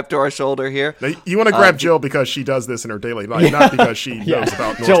head strapped to our shoulder here. Now, you want to grab Jill because she does this in her daily life, not because she knows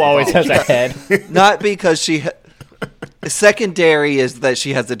about Norse Jill always has a head. Not because she... Secondary is that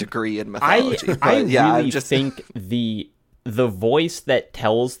she has a degree in mythology. I really think the voice that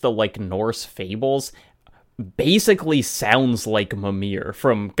tells the like Norse fables basically sounds like Mimir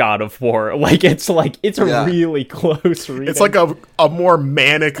from God of War. Like it's a really close reading. It's like a more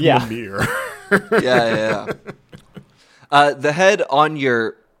manic Mimir. Yeah. The head on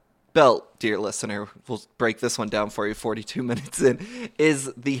your belt, dear listener, we'll break this one down for you 42 minutes in,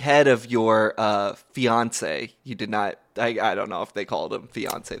 is the head of your fiance. You did not, I don't know if they called him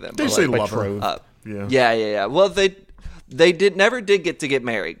fiance then. They say lover. Yeah. Well, they never did get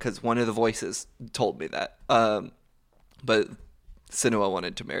married, because one of the voices told me that. But Senua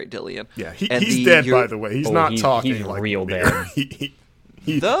wanted to marry Dillion. Yeah, he's dead, by the way. He's not talking. He's like real Mimir. dead.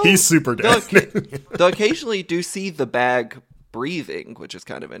 He's super dead. Though occasionally you do see the bag breathing, which is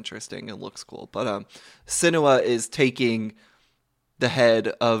kind of interesting and looks cool. But Senua is taking the head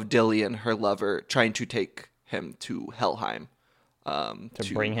of Dillion, her lover, trying to take him to Helheim.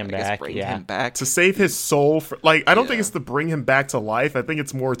 To bring him back. To save his soul. I don't think it's to bring him back to life. I think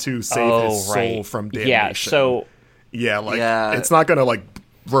it's more to save his soul from damnation. Yeah, so... it's not going to, like,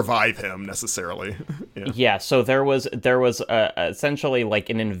 revive him, necessarily. So there was essentially, like,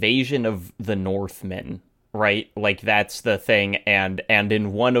 an invasion of the Northmen, right? Like, that's the thing, and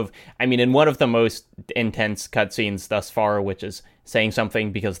in one of the most intense cutscenes thus far, which is saying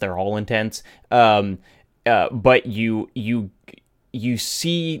something because they're all intense, but you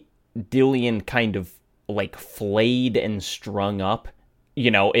see Dillion kind of like flayed and strung up.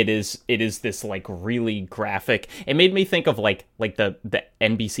 It is this like really graphic. It made me think of like the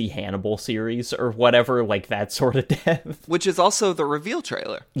NBC Hannibal series or whatever, like that sort of death. Which is also the reveal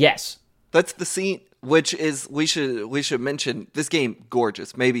trailer. Yes. That's the scene, which is, we should mention, this game,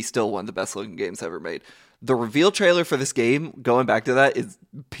 gorgeous, maybe still one of the best looking games ever made. The reveal trailer for this game, going back to that, is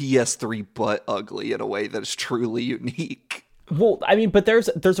PS3 butt ugly in a way that is truly unique. Well, I mean, but there's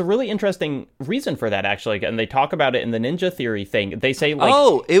a really interesting reason for that, actually, and they talk about it in the Ninja Theory thing. They say, like...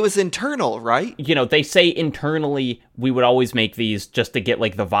 Oh, it was internal, right? They say internally, we would always make these just to get,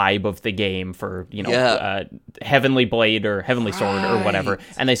 like, the vibe of the game for, Heavenly Blade or Heavenly Sword or whatever.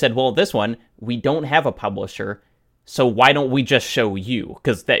 And they said, well, this one, we don't have a publisher, so why don't we just show you?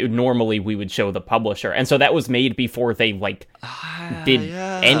 Because normally we would show the publisher. And so that was made before they, did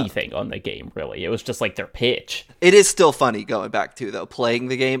anything on the game, really. It was just, their pitch. It is still funny going back to, though, playing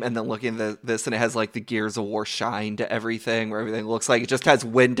the game and then looking at this, and it has, the Gears of War shine to everything, where everything looks like it just has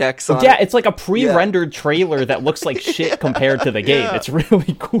Windex on it. Yeah, it's like a pre-rendered trailer that looks like shit compared to the game. It's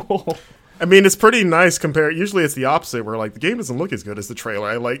really cool. I mean, it's pretty nice compared. Usually, it's the opposite, where the game doesn't look as good as the trailer.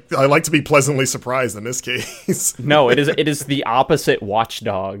 I like to be pleasantly surprised in this case. No, it is the opposite. Watch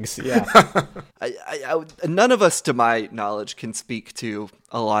Dogs. Yeah. None of us, to my knowledge, can speak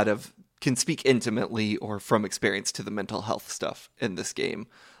intimately or from experience to the mental health stuff in this game.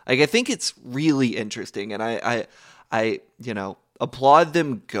 I think it's really interesting, and I applaud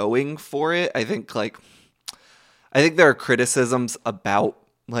them going for it. I think there are criticisms about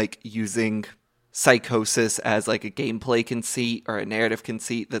using psychosis as a gameplay conceit or a narrative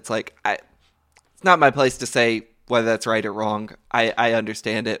conceit that's it's not my place to say whether that's right or wrong. I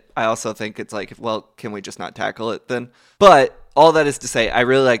understand it. I also think it's well, can we just not tackle it then? But all that is to say, I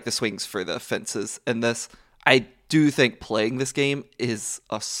really like the swings for the fences in this. I do think playing this game is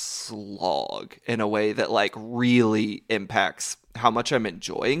a slog in a way that really impacts how much I'm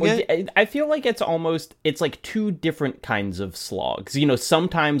enjoying it. I feel like it's two different kinds of slogs.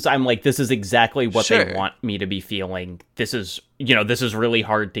 Sometimes I'm this is exactly what they want me to be feeling. This is really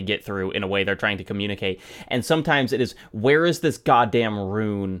hard to get through in a way they're trying to communicate. And sometimes it is, where is this goddamn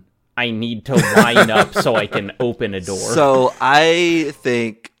rune I need to line up so I can open a door? So I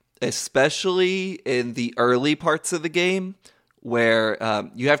think, especially in the early parts of the game, where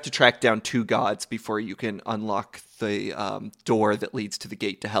you have to track down two gods before you can unlock the door that leads to the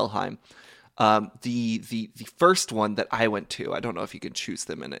gate to Helheim. The first one that I went to, I don't know if you can choose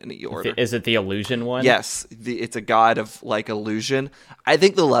them in any order. Is it the illusion one? Yes, it's a god of illusion. I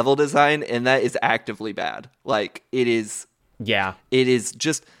think the level design in that is actively bad. It is. Yeah. It is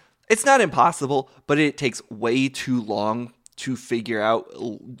just. it's not impossible, but it takes way too long to figure out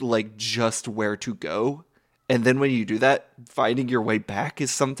like just where to go. And then when you do that, finding your way back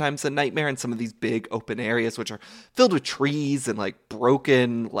is sometimes a nightmare in some of these big open areas, which are filled with trees and like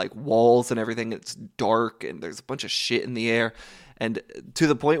broken like walls and everything. It's dark and there's a bunch of shit in the air. And to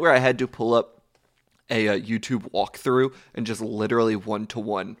the point where I had to pull up a YouTube walkthrough and just literally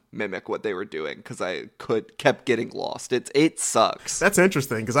one-to-one mimic what they were doing because I kept getting lost. It sucks. That's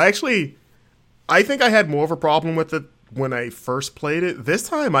interesting because I think I had more of a problem with it when I first played it. This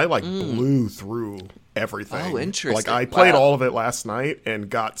time I blew through everything. Oh, interesting. Like I played all of it last night and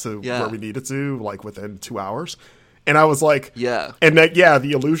got to where we needed to, like within 2 hours. And I was like, and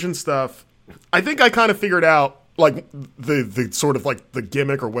the illusion stuff, I think I kind of figured out like the sort of like the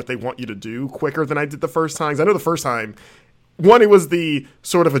gimmick or what they want you to do quicker than I did the first time. 'Cause I know the first time, one, it was the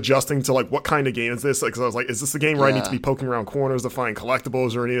sort of adjusting to like what kind of game is this? Like, 'cause I was like, is this a game where I need to be poking around corners to find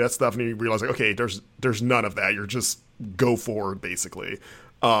collectibles or any of that stuff? And you realize like, okay, there's none of that. You're just go forward basically.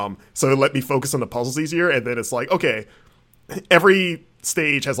 So it let me focus on the puzzles easier. And then it's like, okay, every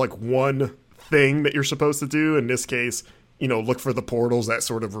stage has like one thing that you're supposed to do. In this case, look for the portals that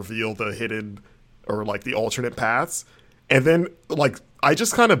sort of reveal the hidden or like the alternate paths. And then like, I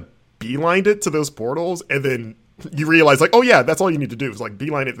just kind of beelined it to those portals. And then you realize like, oh yeah, that's all you need to do is like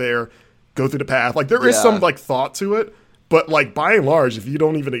beeline it there, go through the path. Like there is some like thought to it, but like by and large, if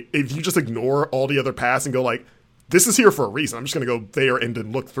you just ignore all the other paths and go like, this is here for a reason, I'm just going to go there and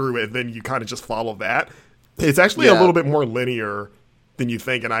then look through it. And then you kind of just follow that. It's actually a little bit more linear than you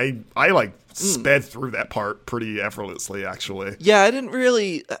think. And I like sped through that part pretty effortlessly, actually. Yeah, I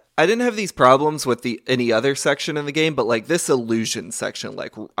didn't have these problems with any other section in the game, but like this illusion section,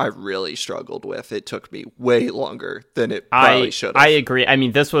 like I really struggled with. It took me way longer than it probably should have. I agree. I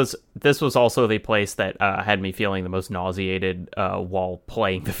mean, this was also the place that had me feeling the most nauseated while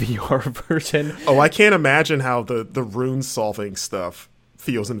playing the VR version. Oh, I can't imagine how the rune solving stuff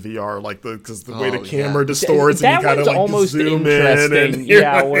feels in VR, like because the way the camera distorts and you kind of like almost zoom interesting. in.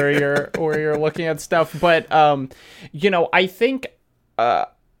 Yeah, where you're looking at stuff. But I think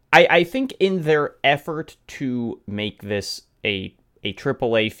I think in their effort to make this a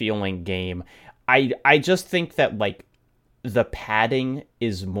AAA feeling game, I just think that like the padding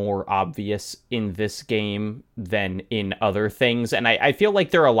is more obvious in this game than in other things, and I feel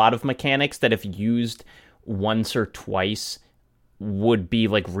like there are a lot of mechanics that if used once or twice would be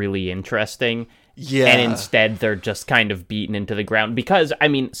like really interesting. Yeah. And instead they're just kind of beaten into the ground because I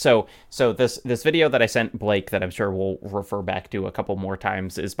mean, so this video that I sent Blake that I'm sure we'll refer back to a couple more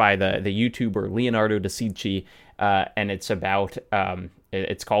times is by the YouTuber Leonardo da Sinci, and it's about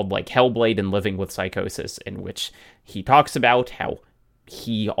it's called like Hellblade and Living with Psychosis, in which he talks about how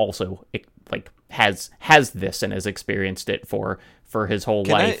he also like has this and has experienced it for his whole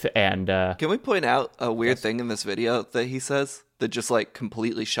life. Can we point out a weird thing in this video that he says that just like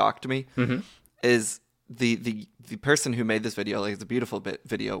completely shocked me? Is the person who made this video, like it's a beautiful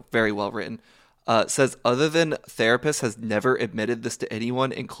video, very well written, says other than therapist has never admitted this to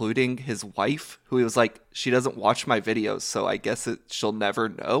anyone, including his wife, who he was like, she doesn't watch my videos, so I guess she'll never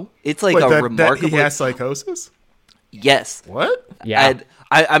know. It's like remarkable. He has psychosis? Yes. What? Yeah. And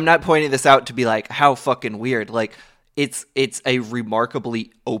I'm not pointing this out to be like, how fucking weird. Like, it's a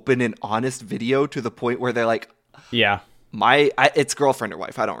remarkably open and honest video to the point where they're like, yeah. It's girlfriend or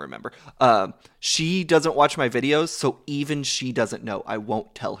wife, I don't remember. She doesn't watch my videos, so even she doesn't know. I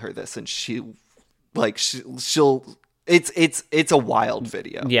won't tell her this, and she'll. It's a wild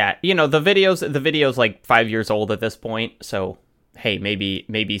video. Yeah, the video's like 5 years old at this point, so hey,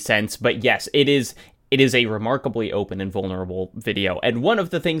 maybe sense, but yes, it is a remarkably open and vulnerable video. And one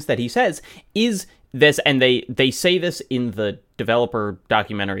of the things that he says is this, and they say this in the developer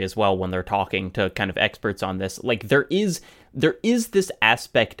documentary as well when they're talking to kind of experts on this. Like there is this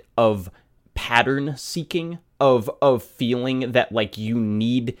aspect of pattern seeking, of feeling that like you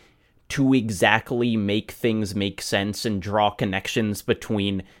need to exactly make things make sense and draw connections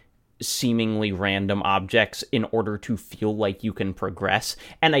between seemingly random objects in order to feel like you can progress.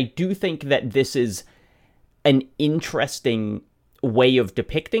 And I do think that this is an interesting way of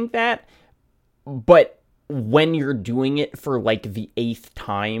depicting that, but when you're doing it for like the 8th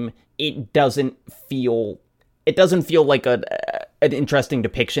time, it doesn't feel like an interesting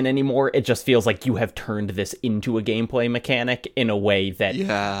depiction anymore. It just feels like you have turned this into a gameplay mechanic in a way that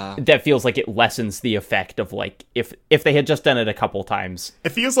that feels like it lessens the effect of like if they had just done it a couple times. It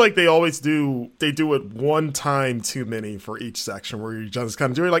feels like they always do it one time too many for each section, where you just kind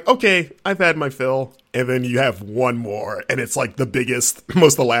of do it like, okay, I've had my fill, and then you have one more, and it's like the biggest,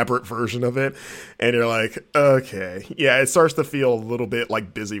 most elaborate version of it, and you're like, okay, yeah, it starts to feel a little bit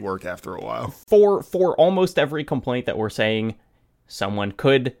like busy work after a while. For almost every complaint that we're saying, someone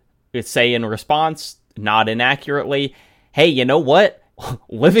could say in response, not inaccurately, hey, you know what?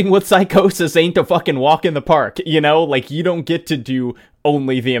 Living with psychosis ain't a fucking walk in the park, you know? Like, you don't get to do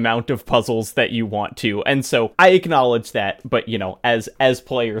only the amount of puzzles that you want to. And so I acknowledge that, but, you know, as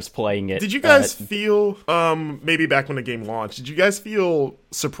players playing it... Did you guys feel, maybe back when the game launched, did you guys feel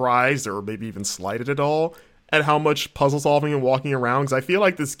surprised or maybe even slighted at all at how much puzzle solving and walking around? Because I feel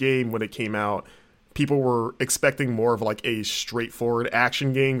like this game, when it came out, people were expecting more of like a straightforward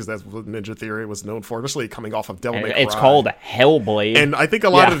action game, because that's what Ninja Theory was known for, especially coming off of Devil May Cry. It's called Hellblade. And I think a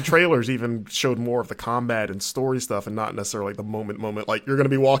lot of the trailers even showed more of the combat and story stuff, and not necessarily the moment. Like, you're going to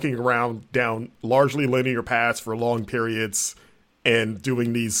be walking around down largely linear paths for long periods and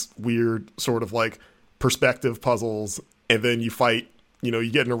doing these weird sort of like perspective puzzles, and then you fight, you know,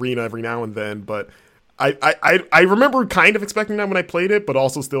 you get an arena every now and then. But I remember kind of expecting that when I played it, but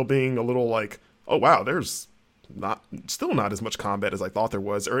also still being a little like, oh wow, there's still not as much combat as I thought there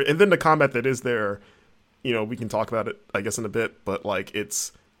was. And then the combat that is there, you know, we can talk about it, I guess, in a bit, but like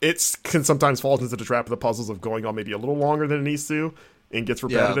it's can sometimes fall into the trap of the puzzles of going on maybe a little longer than it needs to and gets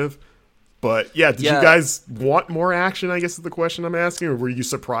repetitive. Yeah. But yeah, did you guys want more action, I guess is the question I'm asking, or were you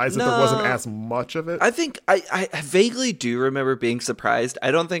surprised that there wasn't as much of it? I think I vaguely do remember being surprised. I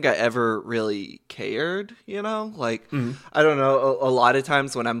don't think I ever really cared, you know? Like, I don't know, a lot of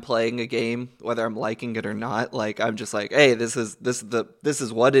times when I'm playing a game, whether I'm liking it or not, like, I'm just like, hey, this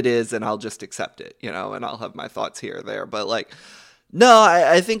is what it is, and I'll just accept it, you know, and I'll have my thoughts here or there. But like, no,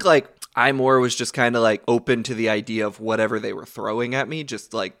 I think like I more was just kind of like open to the idea of whatever they were throwing at me,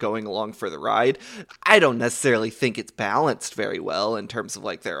 just like going along for the ride. I don't necessarily think it's balanced very well in terms of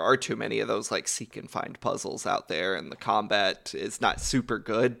like there are too many of those like seek and find puzzles out there, and the combat is not super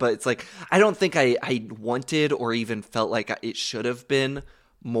good, but it's like I don't think I wanted or even felt like it should have been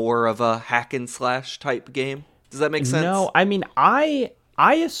more of a hack and slash type game. Does that make sense? No, I mean,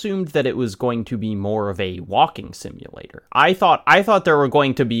 I assumed that it was going to be more of a walking simulator. I thought there were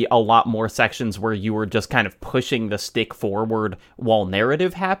going to be a lot more sections where you were just kind of pushing the stick forward while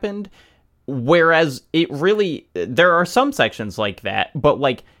narrative happened. Whereas there are some sections like that, but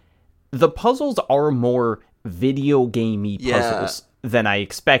like the puzzles are more video gamey puzzles than I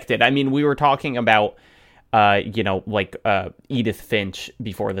expected. I mean, we were talking about, Edith Finch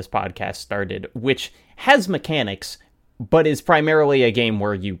before this podcast started, which has mechanics, but is primarily a game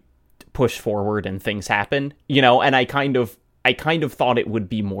where you push forward and things happen, you know, and I kind of thought it would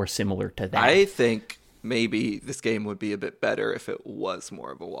be more similar to that. I think maybe this game would be a bit better if it was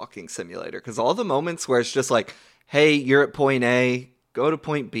more of a walking simulator, because all the moments where it's just like, hey, you're at point A, go to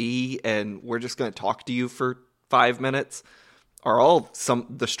point B, and we're just going to talk to you for 5 minutes are all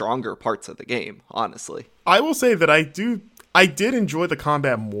the stronger parts of the game, honestly. I will say that I did enjoy the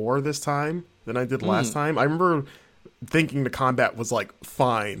combat more this time than I did last time. I remember thinking the combat was like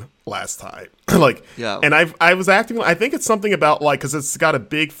fine last time. And I was acting, I think it's something about like, because it's got a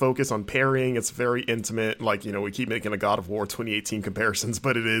big focus on parrying, it's very intimate, like, you know, we keep making a God of War 2018 comparisons,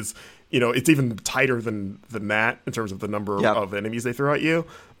 but it is, you know, it's even tighter than that in terms of the number of enemies they throw at you.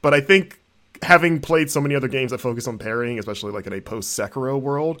 But I think having played so many other games that focus on parrying, especially like in a post Sekiro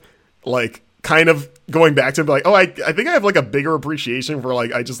world, like kind of going back to it, like, oh, I think I have like a bigger appreciation for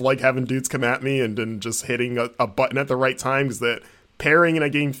like, I just like having dudes come at me and then just hitting a button at the right time, because that pairing in a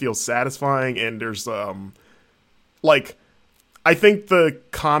game feels satisfying. And there's like, I think the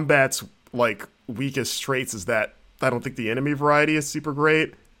combat's like weakest traits is that I don't think the enemy variety is super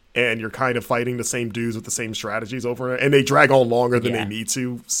great, and you're kind of fighting the same dudes with the same strategies over, and they drag on longer than they need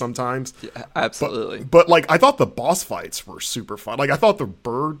to sometimes. Yeah, absolutely. But like, I thought the boss fights were super fun. Like, I thought the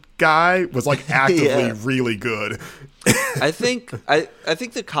bird guy was like actively really good. I think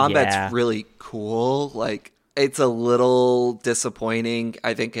the combat's really cool. Like, it's a little disappointing,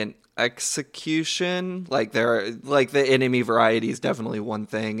 I think, in execution. Like, the enemy variety is definitely one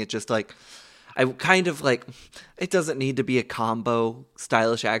thing. It's just like, I kind of like, it doesn't need to be a combo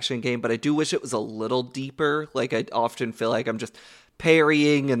stylish action game, but I do wish it was a little deeper. Like, I often feel like I'm just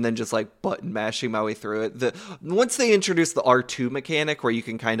parrying and then just like button mashing my way through it. Once they introduce the R2 mechanic where you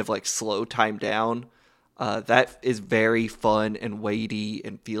can kind of like slow time down, that is very fun and weighty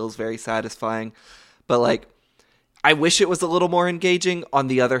and feels very satisfying. But like, I wish it was a little more engaging. On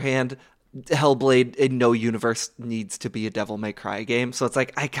the other hand, Hellblade in no universe needs to be a Devil May Cry game. So it's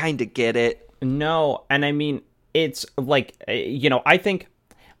like, I kind of get it. No, and I mean, it's like, I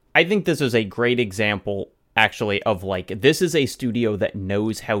think this is a great example, actually, of like, this is a studio that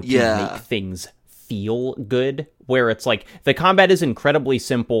knows how to make things feel good, where it's like, the combat is incredibly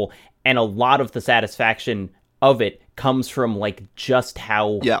simple, and a lot of the satisfaction of it comes from like just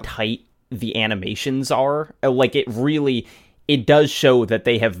how tight the animations are. Like, it does show that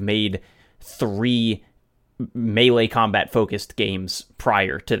they have made 3 melee combat focused games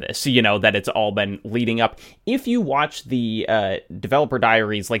prior to this, that it's all been leading up. If you watch the developer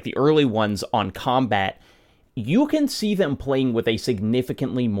diaries, like the early ones on combat, you can see them playing with a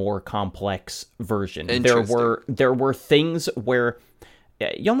significantly more complex version. There were things where,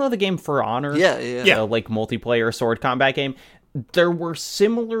 y'all know the game For Honor? Yeah. Like multiplayer sword combat game. There were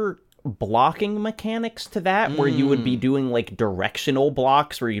similar blocking mechanics to that, where you would be doing like directional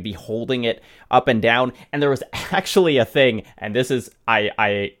blocks where you'd be holding it up and down. And there was actually a thing, and this is,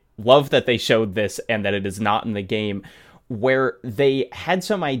 I love that they showed this and that it is not in the game, where they had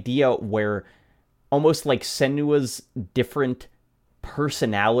some idea where almost like Senua's different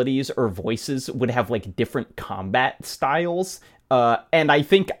personalities or voices would have like different combat styles. And I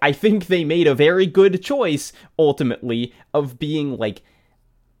think they made a very good choice ultimately of being like,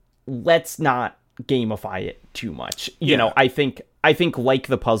 let's not gamify it too much. I think like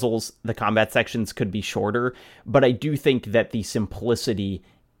the puzzles, the combat sections could be shorter, but I do think that the simplicity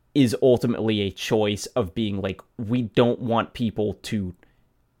is ultimately a choice of being like, we don't want people to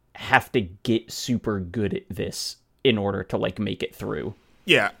have to get super good at this in order to like make it through.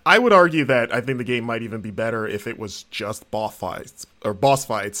 Yeah, I would argue that I think the game might even be better if it was just boss fights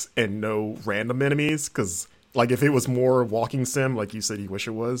and no random enemies, because like if it was more walking sim, like you said you wish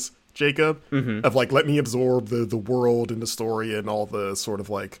it was, Jacob, of like, let me absorb the world and the story and all the sort of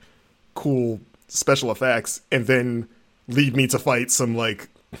like cool special effects, and then lead me to fight some like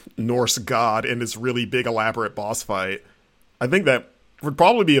Norse god in this really big elaborate boss fight. I think that would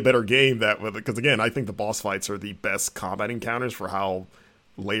probably be a better game, that because again, I think the boss fights are the best combat encounters for how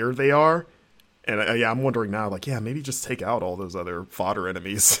layered they are. And I'm wondering now, like, maybe just take out all those other fodder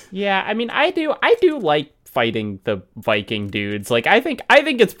enemies. Yeah, I mean, I do like fighting the Viking dudes. Like, I think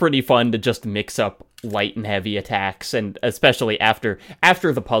it's pretty fun to just mix up light and heavy attacks, and especially after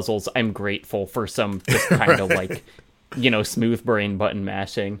the puzzles, I'm grateful for some just kind of like, smooth brain button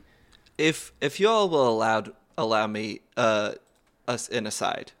mashing. If you all will allow me a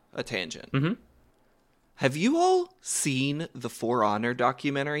tangent. Mm-hmm. Have you all seen the For Honor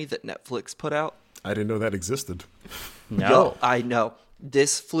documentary that Netflix put out? I didn't know that existed. No. Yo, I know.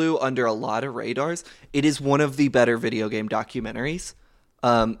 This flew under a lot of radars. It is one of the better video game documentaries.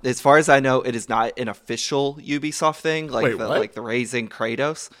 As far as I know, it is not an official Ubisoft thing, like the Raising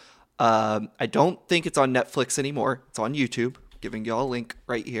Kratos. I don't think it's on Netflix anymore. It's on YouTube. Giving y'all a link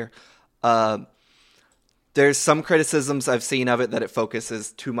right here. There's some criticisms I've seen of it that it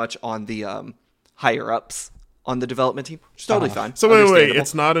focuses too much on the higher ups on the development team, which is totally fine. So wait,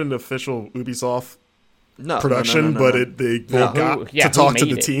 it's not an official Ubisoft production, but they got to talk to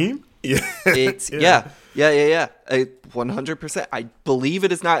the team? Yeah. It's yeah. 100%. I believe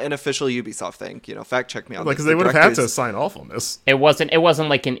it is not an official Ubisoft thing. Fact check me on because they would have had to sign off on this. It wasn't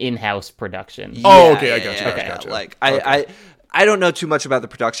like an in-house production. Okay, I got you. Like I don't know too much about the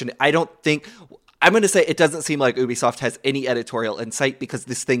production. I don't think. I'm going to say it doesn't seem like Ubisoft has any editorial insight, because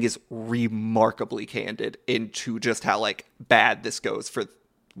this thing is remarkably candid into just how like bad this goes for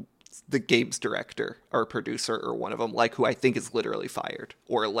the game's director or producer, or one of them, like, who I think is literally fired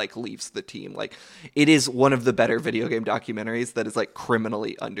or like leaves the team. Like, it is one of the better video game documentaries that is like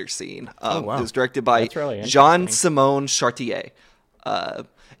criminally underseen. It was directed by Jean-Simon Chartier. I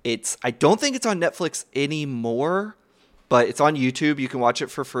don't think it's on Netflix anymore, but it's on YouTube. You can watch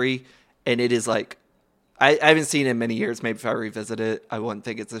it for free. And it is like, I haven't seen it in many years. Maybe if I revisit it, I wouldn't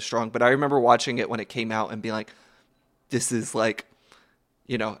think it's as strong. But I remember watching it when it came out and being like, this is like,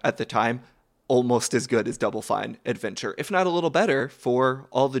 at the time, almost as good as Double Fine Adventure, if not a little better, for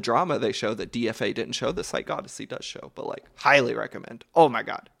all the drama they show that DFA didn't show. The Psych Odyssey does show, but like, highly recommend. Oh my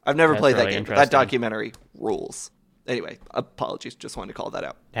God. I've never played that game, but that documentary rules. Anyway, apologies. Just wanted to call that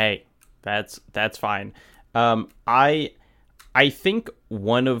out. Hey, that's fine. I think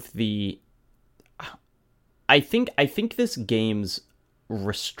one of the, I think this game's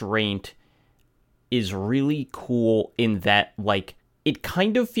restraint is really cool in that, like, it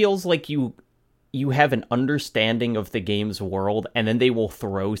kind of feels like you have an understanding of the game's world, and then they will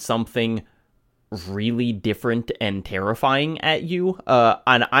throw something really different and terrifying at you.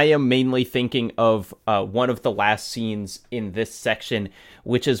 And I am mainly thinking of one of the last scenes in this section,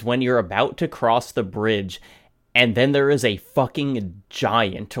 which is when you're about to cross the bridge, and then there is a fucking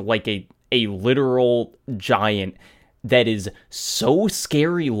giant, like a literal giant that is so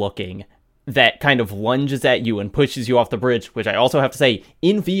scary looking that kind of lunges at you and pushes you off the bridge, which I also have to say,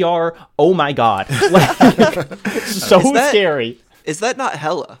 in VR, oh my god. So scary. Is that not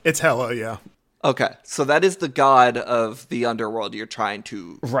Hela? It's Hela, yeah. Okay, so that is the god of the underworld you're trying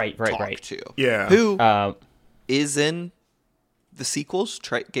to talk to. Yeah. Who is in the sequel's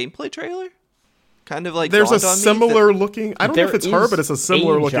gameplay trailer? Kind of like there's a similar looking. I don't know if it's her, but it's a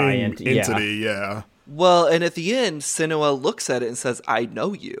similar looking entity. Yeah. Well, and at the end, Senua looks at it and says, "I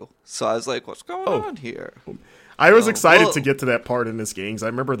know you." So I was like, "What's going on here?" I was excited to get to that part in this game, because I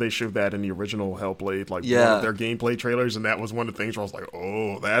remember they showed that in the original Hellblade, like one of their gameplay trailers, and that was one of the things where I was like,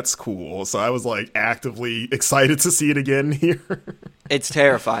 "Oh, that's cool." So I was like actively excited to see it again here. It's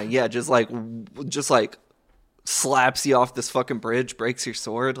terrifying, yeah. Just like slaps you off this fucking bridge, breaks your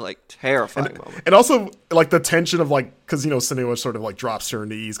sword, like terrifying moment. And also like the tension of like, because Senua sort of like drops to her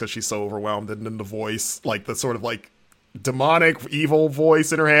knees because she's so overwhelmed, and then the voice, like the sort of like demonic evil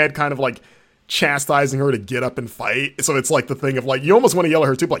voice in her head, kind of like chastising her to get up and fight. So it's like the thing of like, you almost want to yell at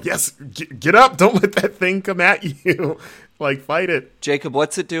her too, but like, yes, get up, don't let that thing come at you. Like, fight it. Jacob,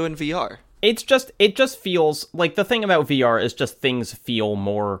 what's it do in VR? It just feels like, the thing about VR is just things feel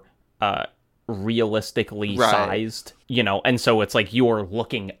more realistically sized, and so it's like you're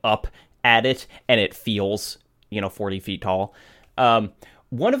looking up at it and it feels 40 feet tall.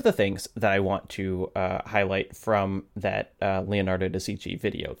 One of the things that I want to highlight from that Leonardo da Vinci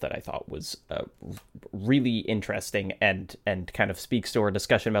video that I thought was really interesting and kind of speaks to our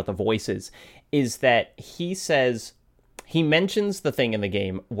discussion about the voices is that he mentions the thing in the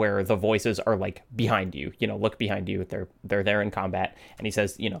game where the voices are like behind you, look behind you. They're there in combat. And he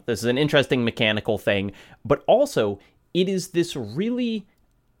says, this is an interesting mechanical thing, but also it is this really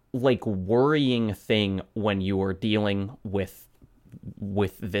like worrying thing when you are dealing with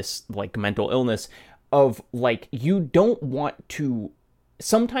this like mental illness of like, you don't want to,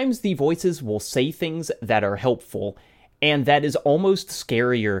 sometimes the voices will say things that are helpful, and that is almost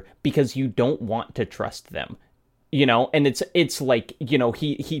scarier because you don't want to trust them. And it's like,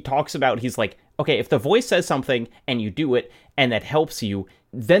 he talks about, he's like, okay, if the voice says something and you do it and that helps you,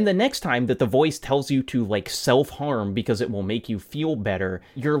 then the next time that the voice tells you to like self-harm because it will make you feel better,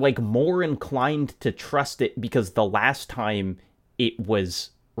 you're like more inclined to trust it because the last time it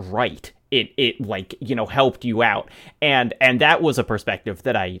was right. It like, helped you out. And that was a perspective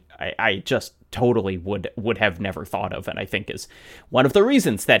that I just totally would have never thought of, and I think is one of the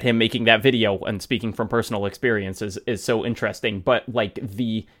reasons that him making that video and speaking from personal experience is so interesting. But like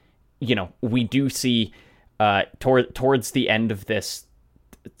we do see towards the end of this,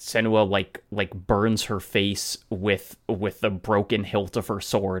 Senua like burns her face with the broken hilt of her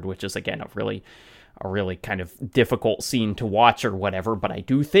sword, which is again a really kind of difficult scene to watch or whatever, but I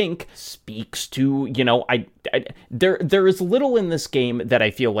do think speaks to, there is little in this game that I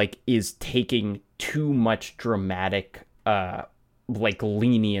feel like is taking too much dramatic, like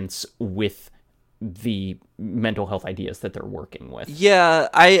lenience with the mental health ideas that they're working with. Yeah,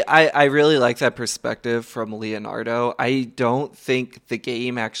 I really like that perspective from Leonardo. I don't think the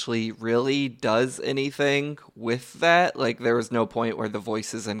game actually really does anything with that. Like, there was no point where the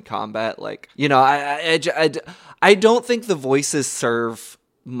voices in combat, like, I don't think the voices serve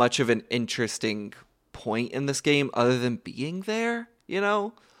much of an interesting point in this game other than being there,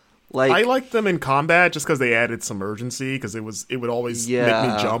 Like, I like them in combat just because they added some urgency, because it would always make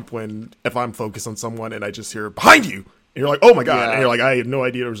me jump if I'm focused on someone and I just hear behind you, and you're like, oh my god, and you're like, I had no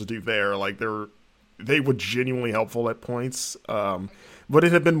idea there was a dude there. Like, they were genuinely helpful at points. Would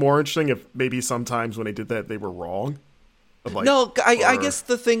it have been more interesting if maybe sometimes when they did that they were wrong? Like, no, I guess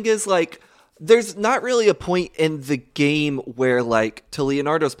the thing is, like, there's not really a point in the game where, like, to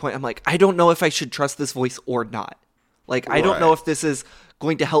Leonardo's point, I'm like, I don't know if I should trust this voice or not. Like, I don't know if this is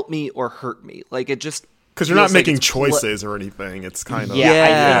going to help me or hurt me. Like, it just, because you're not making choices or anything. It's kind of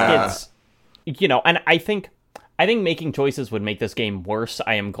I think it's and I think making choices would make this game worse.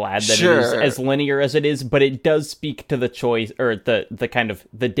 I am glad that it is as linear as it is, but it does speak to the choice, or the kind of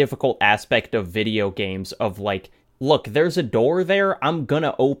the difficult aspect of video games of like, look, there's a door there, I'm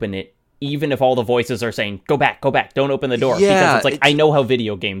gonna open it even if all the voices are saying, go back, don't open the door. Because it's like, I know how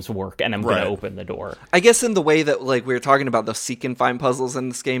video games work, and I'm going to open the door. I guess in the way that, like, we were talking about, the seek and find puzzles in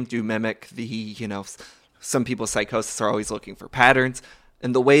this game do mimic the, some people's psychosis are always looking for patterns.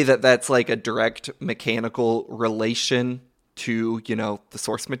 And the way that that's, like, a direct mechanical relation to, the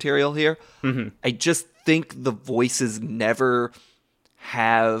source material here. Mm-hmm. I just think the voices never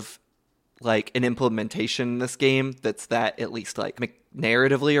have like an implementation in this game that's that at least like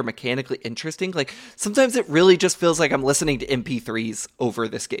narratively or mechanically interesting. Like sometimes it really just feels like I'm listening to MP3s over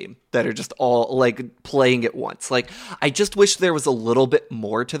this game that are just all like playing at once. Like I just wish there was a little bit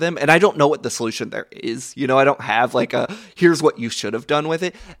more to them, and I don't know what the solution there is. I don't have like a here's what you should have done with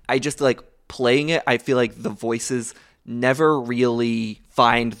it. I just like playing it. I feel like the voices never really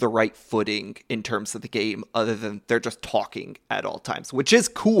find the right footing in terms of the game, other than they're just talking at all times, which is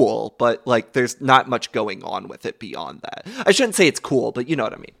cool, but like there's not much going on with it beyond that. I shouldn't say it's cool, but you know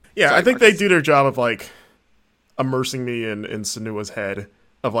what I mean. Yeah, Sorry, I think Marcus. they do their job of like immersing me in Senua's head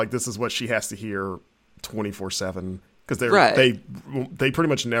of like this is what she has to hear 24/7, because they pretty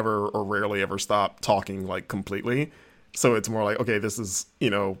much never or rarely ever stop talking like completely. So it's more like, okay, this is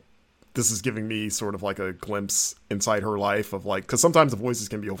giving me sort of like a glimpse inside her life of like, because sometimes the voices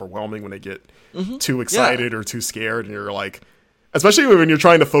can be overwhelming when they get too excited or too scared, and you're like, especially when you're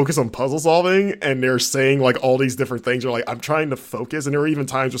trying to focus on puzzle solving and they're saying like all these different things, you're like, I'm trying to focus. And there are even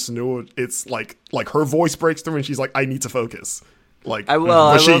times with Senua, it's like her voice breaks through and she's like, I need to focus. Like I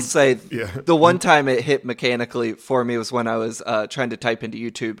will say the one time it hit mechanically for me was when I was trying to type into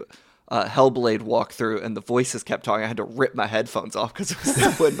YouTube Hellblade walkthrough, and the voices kept talking. I had to rip my headphones off because it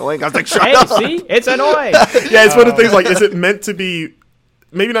was so annoying. I was like, shut up. See? It's annoying. Yeah, it's one of the things, like, is it meant to be,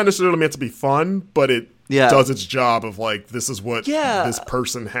 maybe not necessarily meant to be fun, but it does its job of, like, this is what this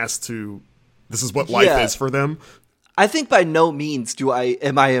person has to, this is what life is for them. I think by no means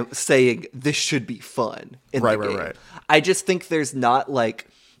am I saying this should be fun in the game. Right. I just think there's not, like,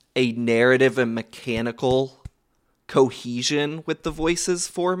 a narrative and mechanical cohesion with the voices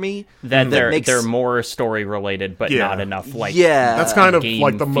for me, that they're more story related but not enough like that's kind of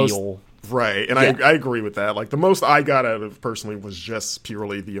like the feel. Most right, and I agree with that. Like the most I got out of personally was just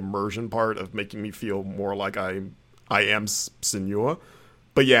purely the immersion part of making me feel more like I am Senua.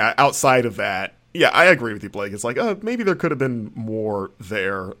 But yeah, outside of that, I agree with you, Blake. It's like maybe there could have been more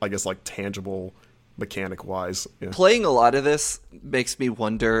there, I guess, like tangible mechanic wise. Playing a lot of this makes me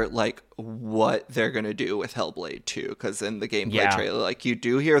wonder like what they're gonna do with Hellblade 2, because in the gameplay trailer, like you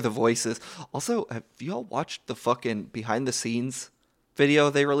do hear the voices. Also, have you all watched the fucking behind the scenes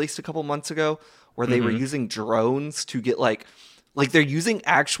video they released a couple months ago where they were using drones to get like they're using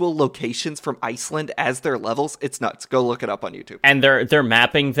actual locations from Iceland as their levels? It's nuts. Go look it up on YouTube. And they're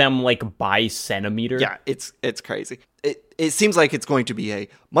mapping them like by centimeter. Yeah, it's crazy. It seems like it's going to be a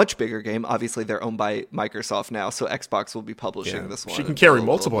much bigger game. Obviously, they're owned by Microsoft now, so Xbox will be publishing this one. She can carry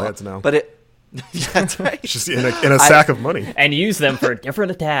multiple heads now. But that's right. Just in a sack of money. And use them for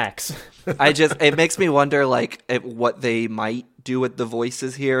different attacks. It makes me wonder like what they might do with the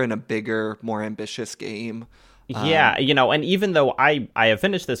voices here in a bigger, more ambitious game. Yeah, and even though I have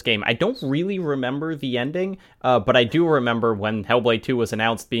finished this game, I don't really remember the ending, but I do remember when Hellblade 2 was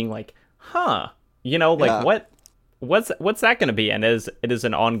announced being like, what's that going to be? And it is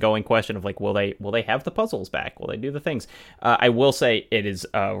an ongoing question of like, will they have the puzzles back? Will they do the things? I will say it is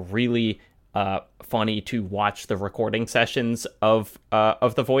really funny to watch the recording sessions of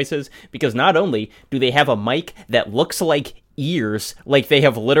the voices, because not only do they have a mic that looks like ears, like they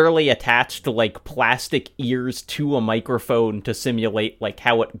have literally attached like plastic ears to a microphone to simulate like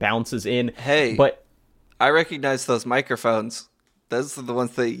how it bounces in. Hey, but I recognize those microphones. Those are the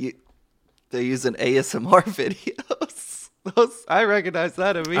ones they use in ASMR videos. I recognize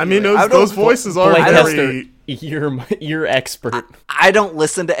that immediately. I mean, those voices are very... You're expert. I don't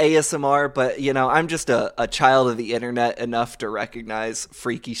listen to ASMR, but, I'm just a child of the internet enough to recognize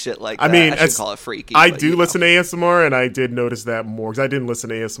freaky shit like that. I mean, I should call it freaky. I do listen to ASMR, and I did notice that more, because I didn't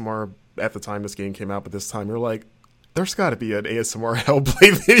listen to ASMR at the time this game came out, but this time you're like, there's got to be an ASMR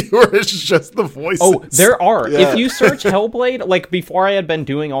Hellblade video where it's just the voices. Oh, there are. Yeah. If you search Hellblade, like before I had been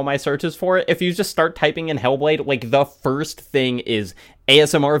doing all my searches for it, if you just start typing in Hellblade, like the first thing is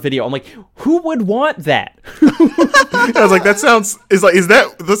ASMR video. I'm like, who would want that? I was like, that sounds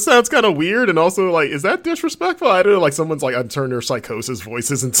kind of weird, and also like, is that disrespectful? I don't know. Like someone's like, I'm turning their psychosis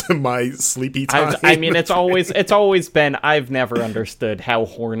voices into my sleepy time. I mean, it's always been. I've never understood how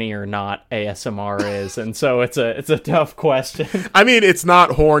horny or not ASMR is, and so it's a tough question. I mean, it's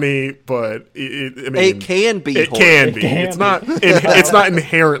not horny, but it can be. It can be. It's not. It's not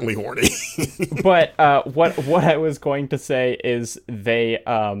inherently horny. But what I was going to say is the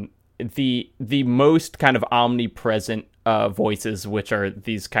most kind of omnipresent voices, which are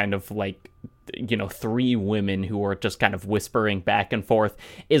these kind of like, three women who are just kind of whispering back and forth,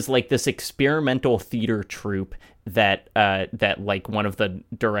 is like this experimental theater troupe that like one of the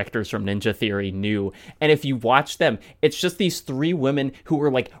directors from Ninja Theory knew. And if you watch them, it's just these three women who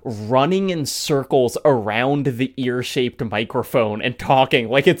are like running in circles around the ear-shaped microphone and talking.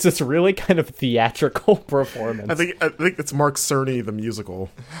 Like it's this really kind of theatrical performance. I think it's Mark Cerny the musical.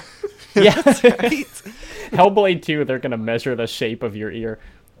 Yeah, right. Hellblade 2, they're gonna measure the shape of your ear.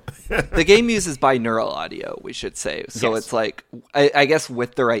 The game uses binaural audio, we should say. So It's like, I guess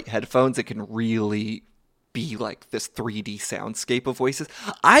with the right headphones, it can really be like this 3D soundscape of voices.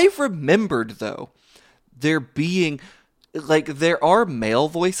 I remembered, though, there being, like, there are male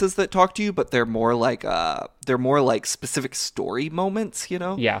voices that talk to you, but they're more like specific story moments, you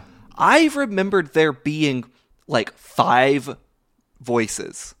know? Yeah. I remembered there being, like, 5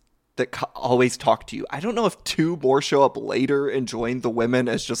 voices that always talk to you. I don't know if 2 more show up later and join the women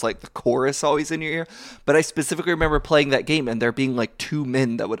as just like the chorus always in your ear, but I specifically remember playing that game and there being like 2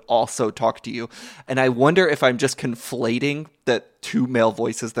 men that would also talk to you. And I wonder if I'm just conflating that 2 male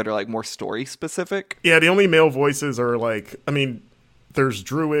voices that are like more story specific. Yeah, the only male voices are like, I mean, there's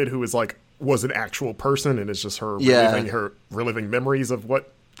Druid, who is like, was an actual person and it's just her reliving memories of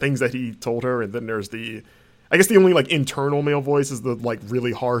what things that he told her. And then there's I guess the only like internal male voice is the like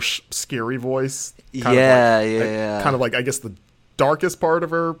really harsh, scary voice. Kind of like I guess the darkest part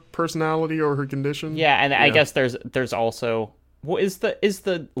of her personality or her condition. Yeah, and I guess there's also is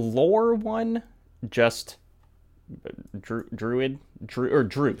the lore one just Druid or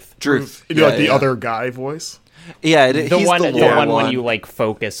Druth? Druth. Like the other guy voice. Yeah, the one when you like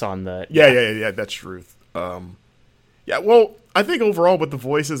focus on the yeah. That's Druth. Yeah, well, I think overall with the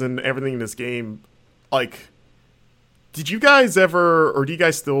voices and everything in this game, like. Did you guys ever, or do you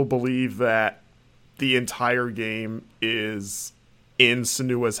guys still believe that the entire game is in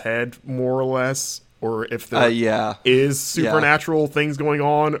Senua's head, more or less? Or if there is supernatural things going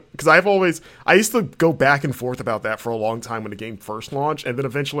on? Because I used to go back and forth about that for a long time when the game first launched, and then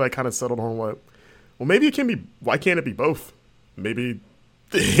eventually I kind of settled on what, well, maybe it can be, why can't it be both? Maybe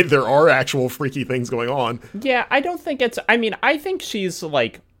there are actual freaky things going on. Yeah, I don't think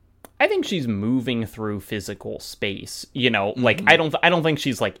I think she's moving through physical space, you know, like I don't think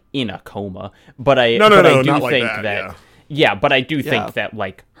she's like in a coma, but I do think that but I do think that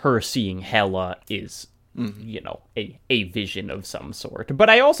like her seeing Hela is you know, a vision of some sort. But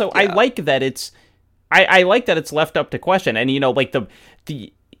I also I like that it's I like that it's left up to question, and you know, like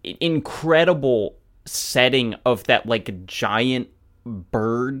the incredible setting of that like giant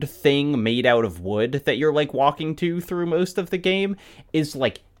bird thing made out of wood that you're like walking to through most of the game is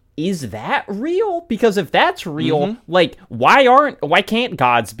like, is that real? Because if that's real, like why can't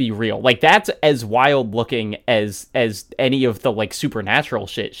gods be real? Like that's as wild looking as any of the like supernatural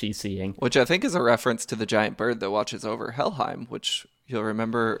shit she's seeing. Which I think is a reference to the giant bird that watches over Helheim, which you'll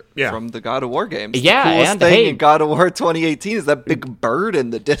remember from the God of War games. Yeah, the coolest thing in God of War 2018 is that big bird in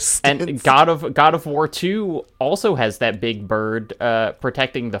the distance. And God of War 2 also has that big bird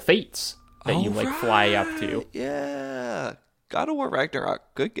protecting the fates that you like fly up to. Yeah. God of War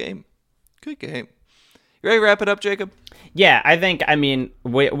Ragnarok, good game. You ready to wrap it up, Jacob? Yeah, I think, I mean,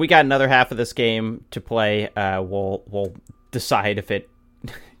 we got another half of this game to play. We'll decide if it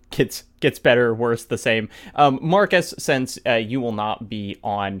gets better or worse, the same. Marcus, since you will not be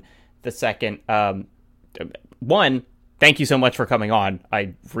on the second, one, thank you so much for coming on.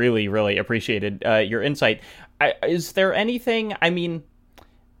 I really, really appreciated your insight. Is there anything, I mean,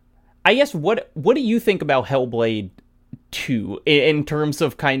 I guess, what do you think about Hellblade 2 in terms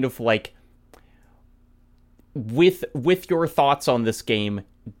of kind of like with your thoughts on this game?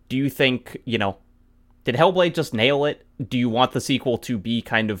 Do you think, you know, did Hellblade just nail it? Do you want the sequel to be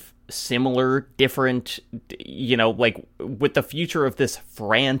kind of similar, different, you know, like with the future of this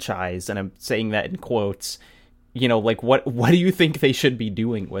franchise, and I'm saying that in quotes, you know, like what do you think they should be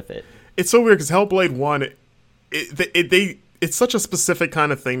doing with it? It's so weird because Hellblade 1 it's such a specific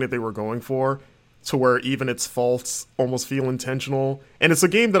kind of thing that they were going for, to where even its faults almost feel intentional. And it's a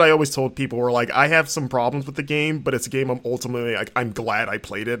game that I always told people were like, I have some problems with the game, but it's a game I'm ultimately like, I'm glad I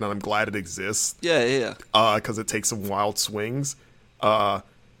played it and I'm glad it exists. Yeah. Because it takes some wild swings.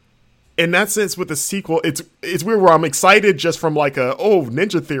 In that sense, with the sequel, it's weird where I'm excited just from like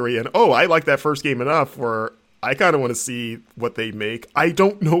Ninja Theory and I like that first game enough where I kind of want to see what they make. I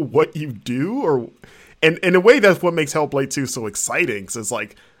don't know what you do, and in a way that's what makes Hellblade 2 so exciting. So it's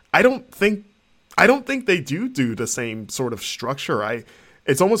like, I don't think they do the same sort of structure.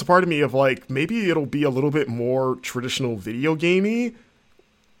 It's almost a part of me of like, maybe it'll be a little bit more traditional video gamey.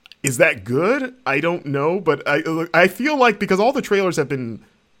 Is that good? I don't know, but I feel like because all the trailers have been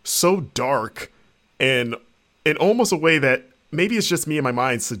so dark and in almost a way that maybe it's just me in my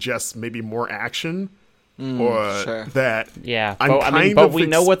mind suggests maybe more action. or sure. that. Yeah, but we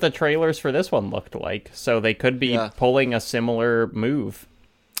know what the trailers for this one looked like, so they could be pulling a similar move.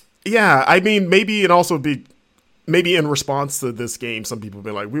 Yeah, I mean, maybe in response to this game, some people have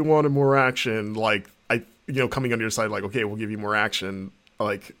been like, we wanted more action. Like, coming on your side, like, okay, we'll give you more action.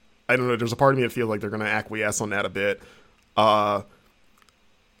 Like, I don't know. There's a part of me that feels like they're going to acquiesce on that a bit. I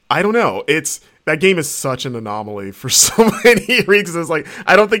don't know. That game is such an anomaly for so many reasons. Like,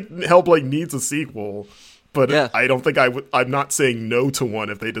 I don't think Hellblade needs a sequel, but I don't think I'm not saying no to one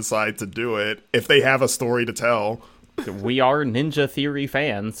if they decide to do it, if they have a story to tell. We are Ninja Theory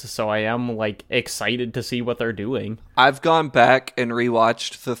fans, so I am, like, excited to see what they're doing. I've gone back and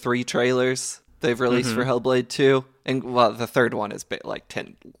rewatched the 3 trailers they've released for Hellblade 2. And, well, the third one is like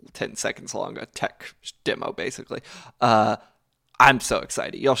 10 seconds long, a tech demo, basically. I'm so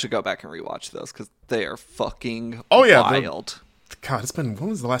excited. Y'all should go back and rewatch those, because they are fucking wild. God, when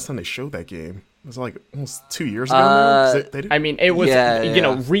was the last time they showed that game? It was like almost 2 years ago. I mean, it was,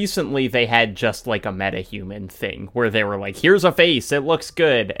 recently they had just like a metahuman thing where they were like, here's a face, it looks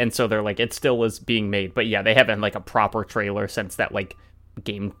good. And so they're like, it still is being made. But yeah, they haven't like a proper trailer since that like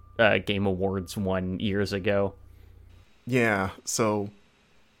Game Awards 1 years ago. Yeah, so,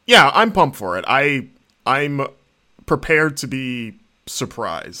 yeah, I'm pumped for it. I'm prepared to be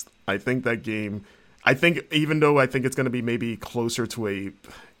surprised. I think that game, even though I think it's going to be maybe closer to a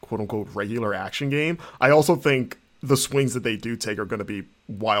quote-unquote regular action game, I also think the swings that they do take are going to be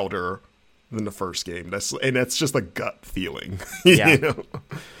wilder than the first game. That's just a gut feeling. Yeah.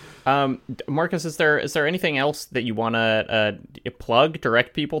 Marcus, is there anything else that you want to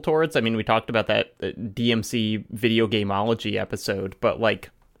direct people towards? I mean, we talked about that DMC video gameology episode, but like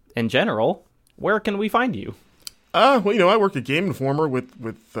in general, where can we find you? Well, I work at Game Informer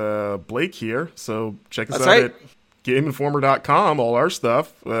with Blake here, so check us out at GameInformer.com, all our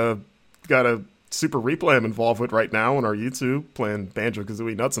stuff. Got a Super Replay I'm involved with right now on our YouTube, playing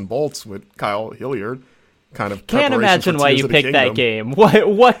Banjo-Kazooie Nuts and Bolts with Kyle Hilliard. Kind of can't imagine why you picked that game.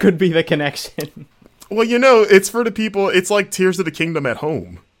 What could be the connection? Well, it's for the people. It's like Tears of the Kingdom at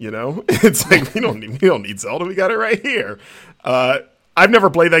home. It's like we don't need Zelda. We got it right here. I've never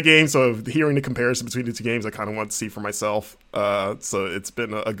played that game, so hearing the comparison between the two games, I kind of want to see for myself. So it's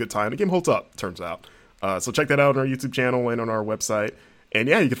been a good time. The game holds up, turns out. So check that out on our YouTube channel and on our website. And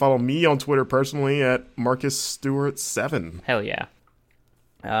yeah, you can follow me on Twitter personally at MarcusStewart7. Hell yeah.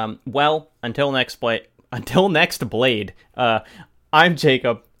 Well, until next Blade, I'm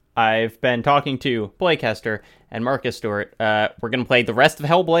Jacob. I've been talking to Blake Hester and Marcus Stewart. We're going to play the rest of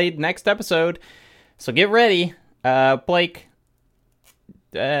Hellblade next episode, so get ready. Blake,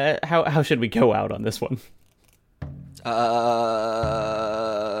 how should we go out on this one?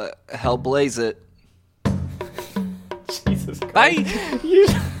 Hellblaze it. Jesus Christ.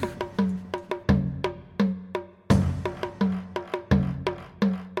 Bye.